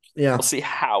yeah, we'll see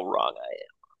how wrong I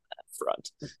am up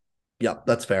front. yeah,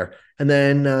 that's fair. And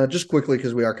then just quickly,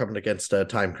 because we are coming against a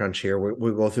time crunch here,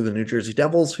 we'll go through the New Jersey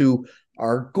Devils, who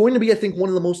are going to be, I think, one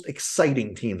of the most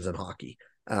exciting teams in hockey.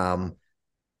 Um,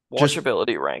 just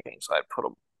Watchability rankings, I'd put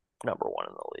them number one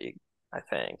in the league, I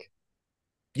think.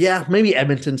 yeah, maybe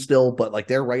Edmonton still, but like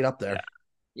they're right up Yeah, there.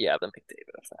 yeah, the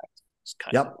McDavid effect is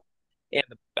kind of, Yep. and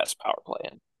the best power play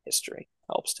in history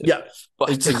helps too. Yeah, But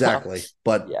exactly.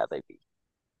 But yeah, they'd be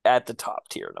at the top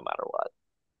tier no matter what.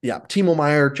 yeah, Timo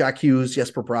Meyer, Jack Hughes,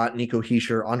 Jesper Bratt, Nico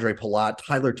Hischier, Andre Palat,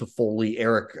 Tyler Toffoli,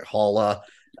 Eric Halla.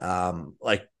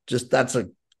 Like just that's a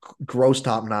gross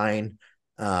top nine.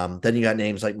 Then you got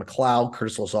names like McLeod,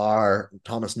 Curtis Lazar,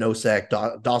 Thomas Nosek,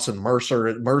 Dawson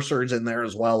Mercer. Mercer's in there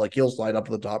as well. Like he'll slide up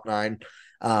to the top nine.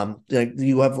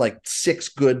 You have like six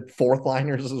good fourth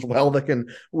liners as well that can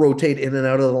rotate in and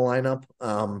out of the lineup.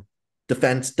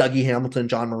 Defense: Dougie Hamilton,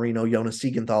 John Marino, Jonas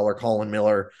Siegenthaler, Colin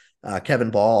Miller, Kevin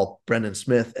Ball, Brendan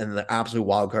Smith, and the absolute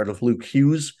wild card of Luke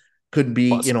Hughes could be,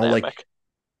 Plus like Nemec.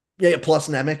 yeah, plus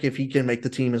Nemec if he can make the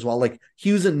team as well. Like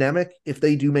Hughes and Nemec, if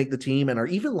they do make the team and are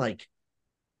even like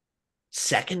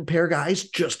second pair guys,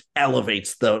 just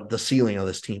elevates the ceiling of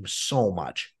this team so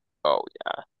much. Oh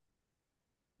yeah,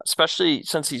 especially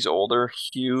since he's older.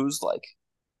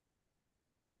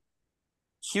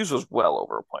 Hughes was well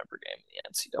over a point per game in the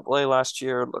NCAA last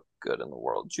year. Looked good in the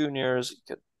World Juniors. He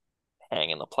could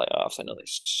hang in the playoffs. I know they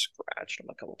scratched him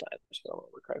a couple times, if I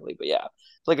remember correctly. But yeah,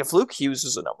 like if Luke Hughes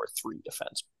is a number three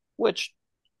defense, which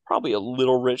probably a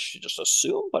little rich to just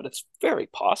assume, but it's very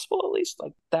possible at least.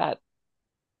 Like that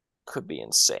could be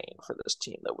insane for this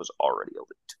team that was already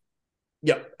elite.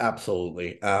 Yep,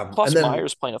 absolutely. And Plus, then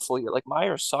Myers playing a full year. Like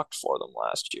Myers sucked for them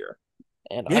last year,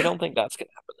 and I yeah, don't think that's going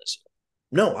to happen this year.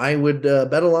 no, I would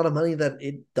bet a lot of money that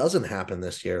it doesn't happen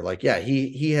this year. Like, yeah,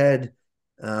 he had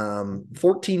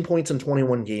 14 points in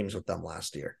 21 games with them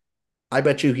last year. I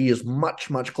bet you he is much,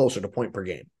 much closer to point per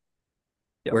game,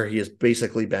 Yep. where he has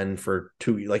basically been for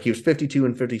like he was 52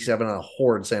 and 57 on a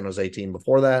horrid San Jose team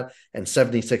before that, and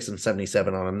 76 and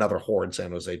 77 on another horrid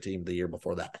San Jose team the year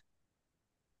before that.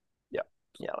 Yeah.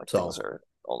 Yeah. Like things So are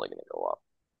only going to go up.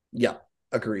 yeah,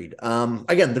 agreed.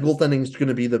 Again, the goaltending is going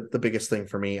to be the biggest thing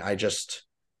for me. I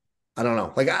don't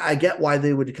know. Like I get why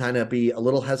they would kind of be a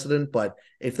little hesitant, but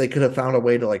if they could have found a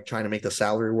way to like trying to make the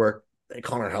salary work,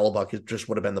 Connor Hellebuck just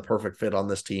would have been the perfect fit on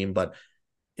this team. But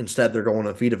instead, they're going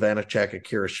to Vita Vanacek,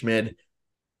 Akira Schmid.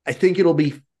 I think it'll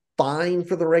be fine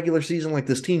for the regular season. Like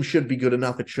this team should be good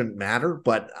enough; it shouldn't matter.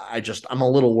 But I'm a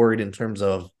little worried in terms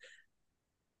of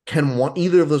can one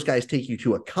either of those guys take you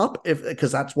to a cup if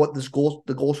because that's what the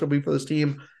goal should be for this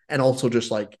team, and also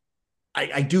just like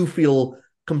I do feel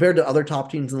compared to other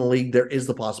top teams in the league, there is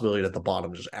the possibility that the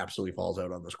bottom just absolutely falls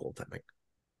out on this goaltending.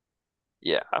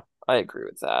 Yeah, I agree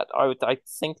with that. I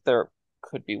think there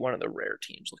could be one of the rare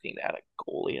teams looking to add a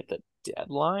goalie at the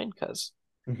deadline because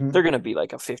Mm-hmm. they're going to be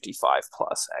like a 55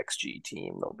 plus XG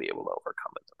team. They'll be able to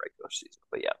overcome it in the regular season.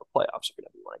 But yeah, the playoffs are going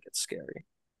to be when it gets scary.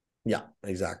 Yeah,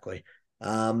 exactly.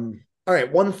 All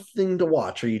right, one thing to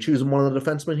watch. Are you choosing one of the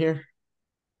defensemen here?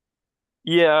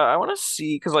 Yeah, I want to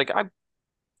see because like I'm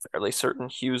fairly certain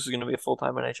Hughes is going to be a full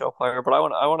time NHL player, but I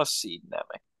want to see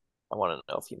Nemec. I want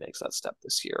to know if he makes that step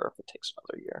this year or if it takes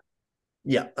another year.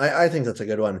 Yeah, I think that's a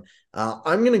good one.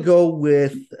 I'm gonna go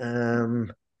with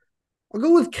I'll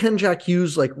go with Ken Jack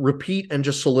Hughes, like repeat and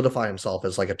just solidify himself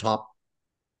as like a top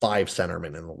five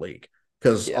centerman in the league.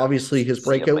 Because Yeah, obviously his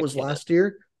see a breakout was McKinnon last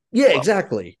year. Yeah, level.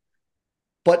 exactly.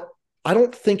 But I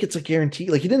don't think it's a guarantee.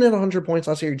 Like he didn't have 100 points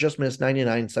last year. He just missed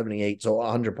 99, 78, so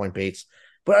 100-point pace.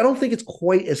 But I don't think it's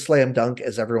quite as slam dunk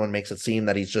as everyone makes it seem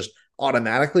that he's just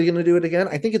automatically going to do it again.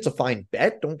 I think it's a fine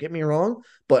bet. Don't get me wrong,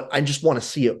 but I just want to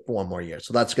see it for one more year.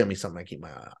 So that's going to be something I keep my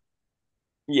eye on.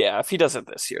 Yeah, if he does it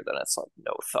this year, then it's like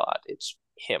no thought. It's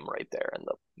him right there and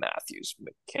the Matthews,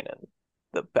 McKinnon,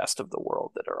 the best of the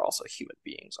world that are also human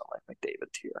beings on like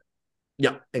McDavid tier.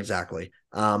 Yeah, exactly.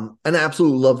 And I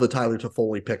absolutely love the Tyler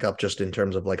Toffoli pickup just in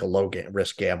terms of like a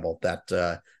risk gamble.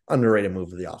 That underrated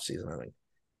move of the offseason, I think.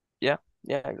 Yeah,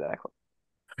 yeah, exactly.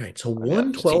 All right, so Yeah,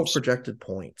 this 112 team's projected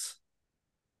points.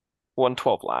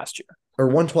 112 last year. Or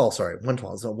 112, sorry,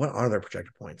 112. So what are their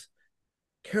projected points?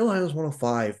 Carolina's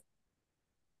 105.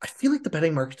 I feel like the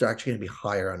betting markets are actually going to be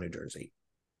higher on New Jersey.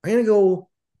 I'm going to go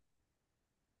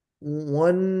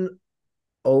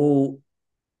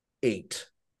 108.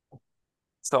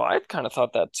 So I kind of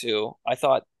thought that too. I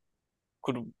thought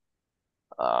could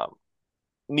um,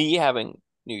 me having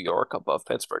New York above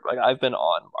Pittsburgh, like I've been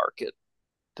on market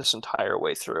this entire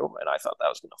way through, and I thought that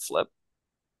was going to flip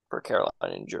for Carolina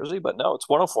and New Jersey, but no, it's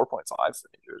 104.5 for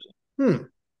New Jersey.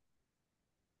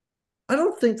 I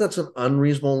don't think that's an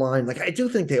unreasonable line. Like, I do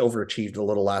think they overachieved a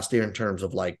little last year in terms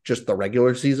of like just the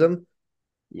regular season.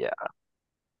 Yeah,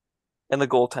 and the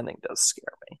goaltending does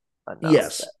scare me enough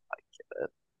Yes. that I get it.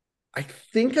 I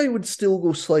think I would still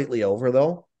go slightly over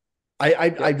though.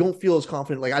 I Yep. don't feel as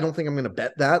confident. Like, I don't think I'm going to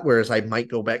bet that, whereas I might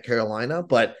go bet Carolina,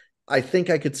 but I think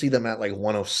I could see them at like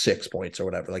 106 points or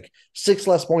whatever, like 6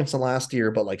 less points than last year,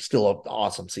 but like still an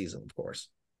awesome season, of course.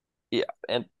 Yeah,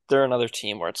 and they're another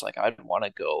team where it's like I'd want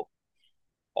to go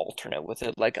alternate with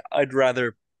it. Like I'd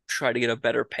rather try to get a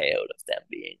better payout of them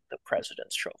being the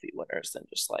President's Trophy winners than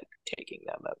just like taking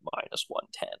them at minus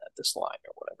 110 at this line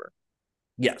or whatever.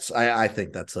 Yes, I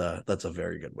think that's a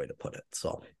very good way to put it.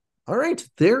 So, all right,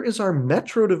 there is our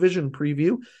Metro Division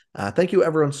preview. Thank you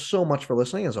everyone so much for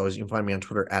listening. As always, you can find me on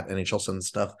Twitter at NHL Sun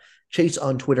Stuff, Chase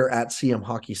on Twitter at CM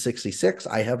Hockey 66.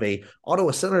 I have a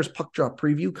Ottawa Senators puck drop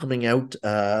preview coming out.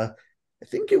 I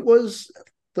think it was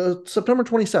the September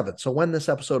 27th. So when this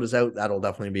episode is out, that'll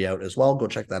definitely be out as well. Go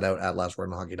check that out at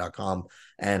lastwordonhockey.com.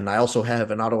 And I also have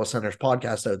an Ottawa Senators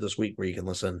podcast out this week where you can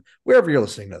listen wherever you're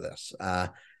listening to this.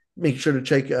 Make sure to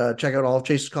check out all of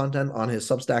Chase's content on his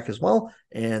Substack as well.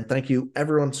 And thank you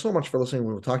everyone so much for listening.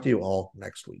 We will talk to you all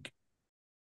next week.